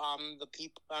love the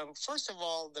people. First of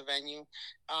all, the venue.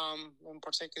 In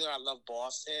particular, I love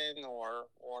Boston or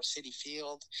Citi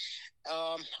Field.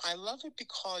 I love it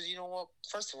because you know what?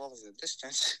 First of all, it's a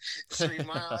distance, 3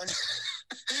 miles.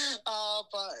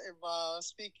 But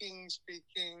speaking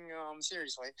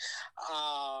seriously,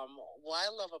 what I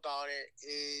love about it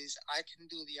is I can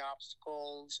do the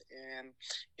obstacles, and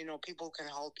people can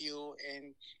help you,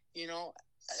 and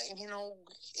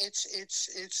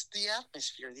it's the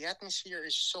atmosphere. The atmosphere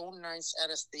is so nice at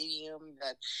a stadium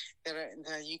that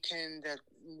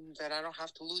I don't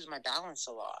have to lose my balance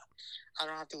a lot. I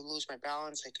don't have to lose my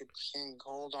balance. I can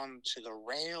hold on to the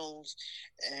rails,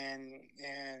 and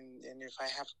if I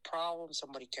have a problem,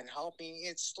 somebody can help me.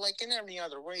 It's like in every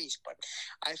other race, but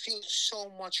I feel so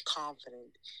much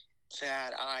confident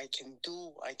that I can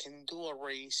do a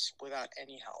race without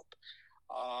any help.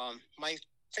 My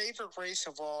favorite race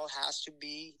of all has to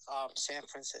be San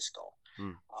Francisco.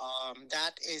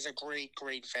 That is a great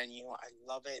venue. I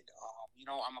love it.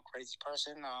 I'm a crazy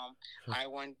person. I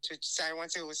went to San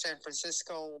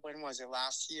Francisco. When was it?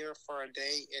 Last year for a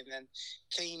day, and then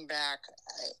came back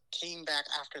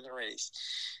after the race.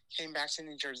 Came back to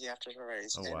New Jersey after the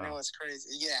race, and it was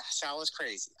crazy. Yeah, so I was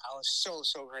crazy. I was so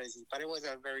crazy, but it was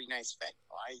a very nice venue.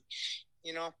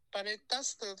 But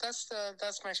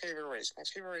that's my favorite race. My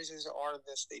favorite races are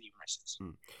the stadium races.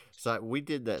 So we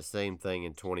did that same thing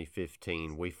in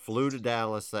 2015. We flew to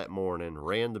Dallas that morning,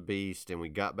 ran the Beast, and we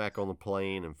got back on the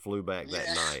plane and flew back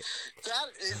that night.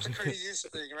 That is the craziest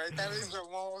thing, right? That is the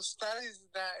most.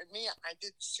 Me. I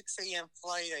did 6 a.m.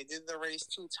 flight. I did the race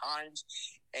 2 times,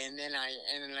 and then I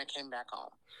came back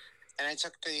home. and I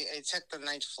took the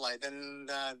night flight, then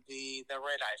the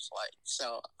red eye flight.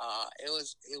 So it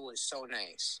was so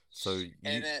nice. So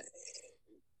and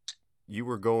you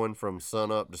were going from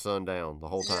sun up to sundown the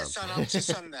whole time. Yeah, sun up to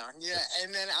sundown. Yeah,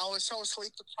 and then I was so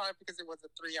sleep deprived because it was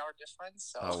a 3-hour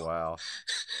difference. So oh wow,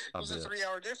 it was a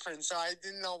 3-hour difference. So I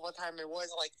didn't know what time it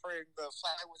was. Like for the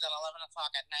flight was at 11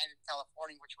 o'clock at night in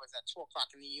California, which was at 2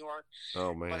 o'clock in New York.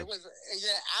 Oh man, but it was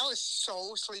I was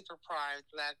so sleep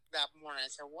deprived that morning.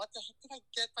 I said, "What the heck did I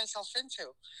get myself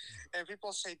into?" And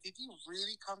people say, "Did you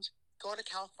really go to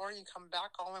California and come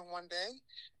back all in one day?"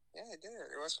 Yeah, I did.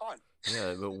 It was fun.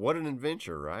 Yeah, but what an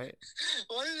adventure, right?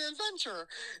 What an adventure!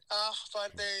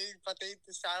 But they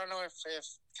decided, I don't know if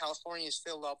California is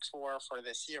still up for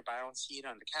this year, but I don't see it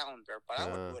on the calendar. But I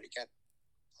would do it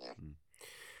again.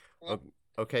 Yeah.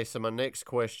 Okay, so my next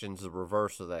question is the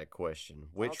reverse of that question.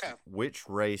 Which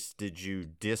race did you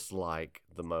dislike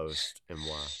the most and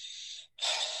why?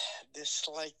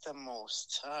 Dislike the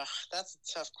most? That's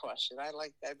a tough question. I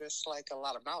dislike a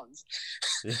lot of mountains.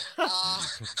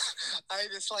 I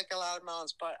dislike a lot of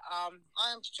mountains, but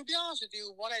to be honest with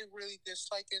you, what I really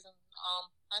dislike is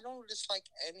I don't dislike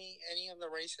any of the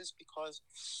races because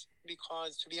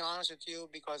to be honest with you,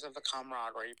 because of the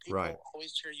camaraderie, people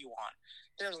always cheer you on.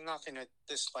 There's nothing to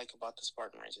dislike about the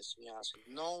Spartan races, to be honest with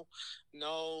you. No,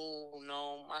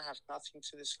 I have nothing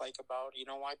to dislike about. You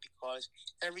know why? Because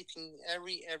every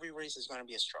race is going to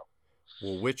be a struggle.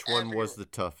 Well, which one was the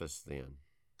toughest then?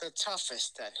 The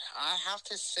toughest then, I have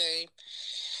to say,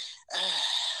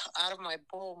 out of my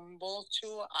both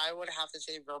two, I would have to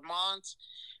say Vermont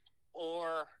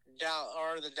or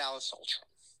the Dallas Ultra.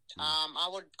 I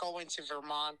would go into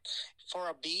Vermont for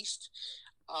a beast.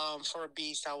 I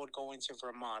would go into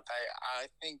Vermont. I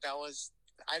think that was,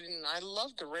 I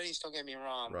loved the race, don't get me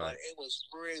wrong, but it was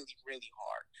really, really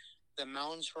hard. The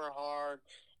mountains were hard.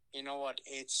 You know what?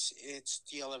 It's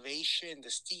the elevation, the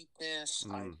steepness.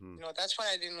 That's what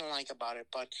I didn't like about it.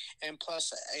 And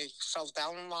plus, I fell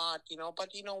down a lot.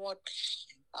 But you know what?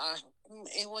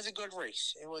 It was a good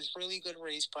race. It was really good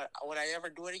race. But would I ever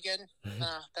do it again?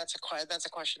 That's a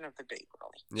question of debate,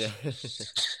 really. Yeah.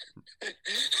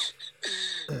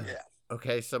 Yeah.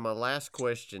 Okay, so my last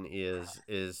question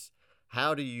is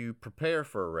how do you prepare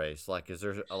for a race? Like, is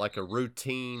there like a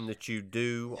routine that you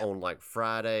do on like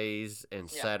Fridays and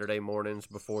Saturday mornings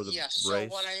before the race? So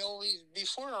what I always,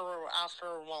 before or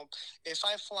after, if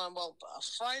I fly,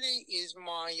 Friday is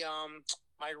my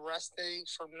my rest day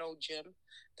from no gym.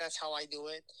 That's how I do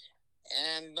it.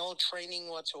 And no training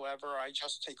whatsoever. I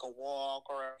just take a walk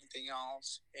or everything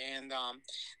else. And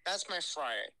that's my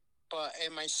Friday.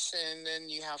 And then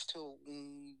you have to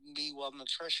be well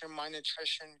nutrition. My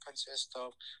nutrition consists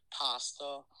of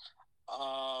pasta,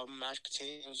 mashed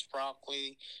potatoes,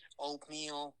 broccoli,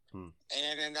 oatmeal, and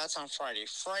then that's on Friday.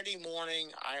 Friday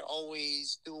morning, I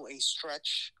always do a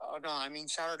stretch.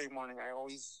 Saturday morning, I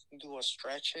always do a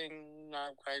stretching.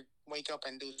 I wake up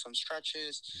and do some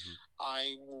stretches.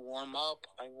 I warm up.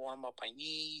 I warm up my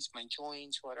knees, my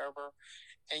joints, whatever.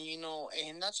 And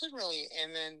and that's it really.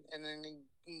 And then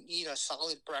eat a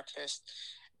solid breakfast.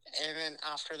 And then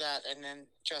after that, and then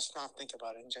just not think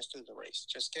about it and just do the race.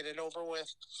 Just get it over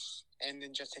with, and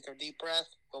then just take a deep breath.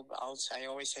 I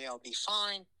always say I'll be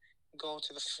fine. Go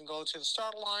to the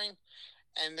start line,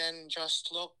 and then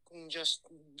just look and just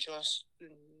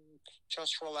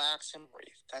relax and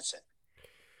breathe. That's it.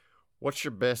 What's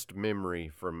your best memory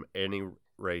from any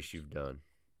race you've done?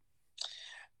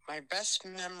 My best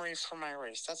memory from my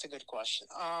race. That's a good question.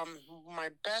 My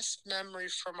best memory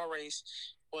from a race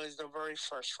was the very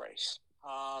first race,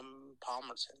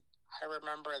 Palmerton. I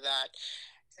remember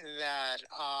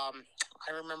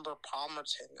I remember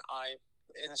Palmerton.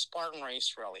 In a Spartan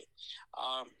race, really,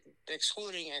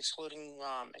 excluding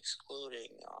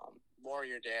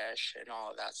Warrior Dash and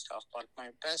all of that stuff. But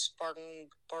my best Spartan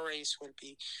race would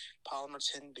be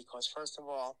Palmerton because first of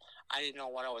all, I didn't know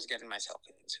what I was getting myself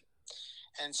into.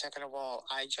 And second of all,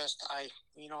 I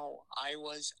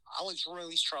was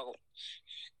really struggling.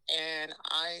 And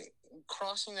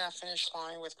crossing that finish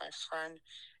line with my friend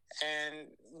and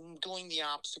doing the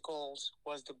obstacles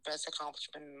was the best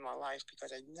accomplishment in my life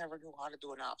because I never knew how to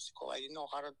do an obstacle. I didn't know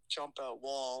how to jump a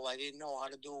wall. I really didn't know how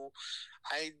to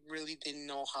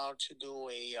do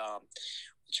a,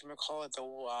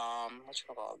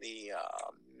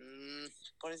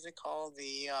 what is it called?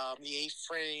 The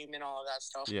A-frame and all of that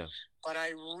stuff. Yeah. But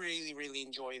I really, really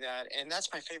enjoy that. And that's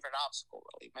my favorite obstacle,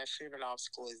 really. My favorite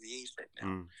obstacle is the A-frame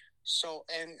now. So,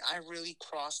 and I really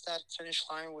crossed that finish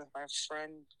line with my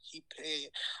friend.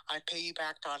 I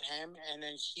piggybacked on him, and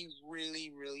then he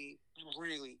really, really,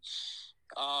 really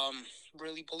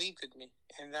really believed in me,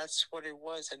 and that's what it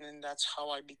was. And then that's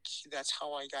how I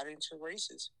got into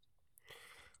races.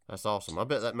 That's awesome. I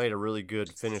bet that made a really good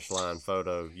finish line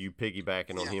photo. You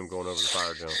piggybacking on him going over the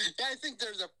fire jump. Yeah, I think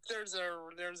there's a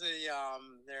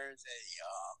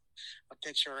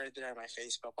picture right there on my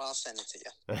Facebook. I'll send it to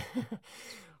you.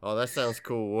 Oh, that sounds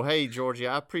cool. Well, hey, Georgie,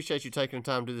 I appreciate you taking the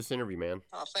time to do this interview, man.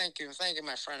 Oh, thank you,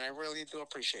 my friend. I really do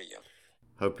appreciate you.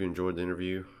 Hope you enjoyed the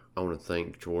interview. I want to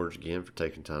thank George again for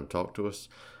taking time to talk to us.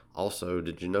 Also,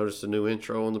 did you notice the new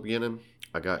intro on the beginning?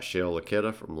 I got Shell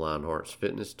Laquetta from Lionhearts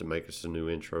Fitness to make us a new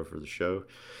intro for the show.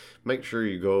 Make sure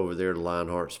you go over there to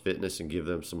Lionhearts Fitness and give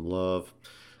them some love.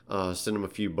 Send them a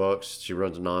few bucks. She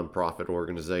runs a nonprofit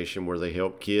organization where they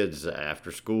help kids after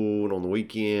school and on the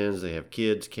weekends. They have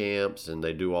kids camps and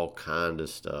they do all kind of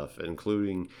stuff,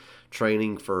 including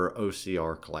training for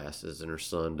OCR classes. And her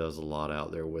son does a lot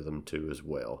out there with them too as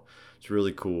well. It's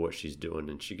really cool what she's doing,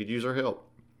 and she could use our help.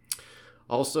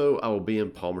 Also, I will be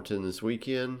in Palmerton this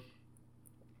weekend.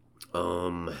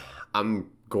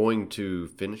 I'm going to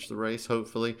finish the race,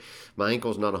 hopefully. My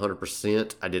ankle's not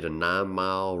 100%. I did a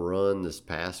 9-mile run this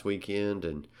past weekend,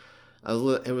 and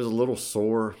it was a little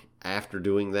sore after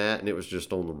doing that, and it was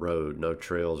just on the road, no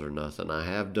trails or nothing. I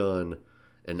have done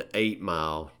an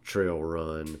 8-mile trail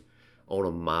run on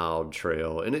a mild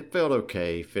trail, and it felt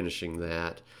okay finishing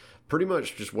that. Pretty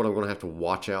much just what I'm going to have to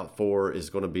watch out for is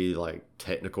going to be like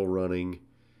technical running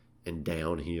and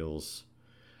downhills.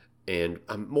 And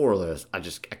I'm more or less, I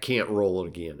can't roll it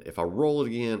again. If I roll it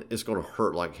again, it's going to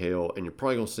hurt like hell. And you're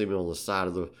probably going to see me on the side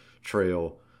of the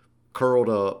trail, curled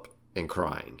up and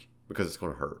crying because it's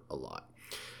going to hurt a lot.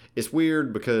 It's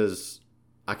weird because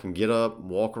I can get up,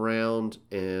 walk around,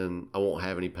 and I won't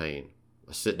have any pain.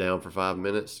 I sit down for 5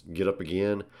 minutes, get up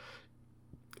again,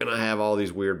 and I have all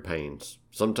these weird pains.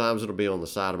 Sometimes it'll be on the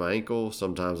side of my ankle.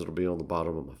 Sometimes it'll be on the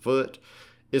bottom of my foot.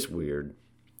 It's weird.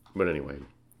 But anyway,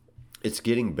 it's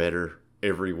getting better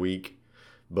every week,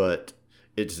 but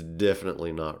it's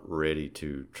definitely not ready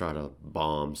to try to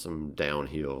bomb some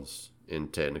downhills in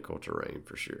technical terrain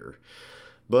for sure.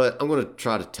 But I'm going to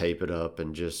try to tape it up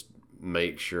and just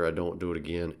make sure I don't do it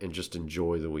again and just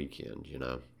enjoy the weekend, you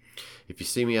know. If you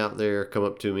see me out there, come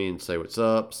up to me and say what's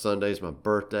up. Sunday's my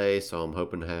birthday, so I'm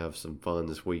hoping to have some fun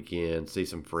this weekend, see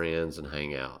some friends, and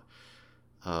hang out.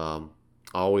 I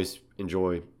always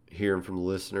enjoy hearing from the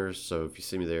listeners, so if you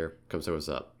see me there, come say what's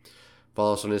up.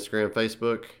 Follow us on Instagram,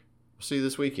 Facebook. We'll see you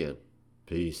this weekend.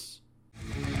 Peace.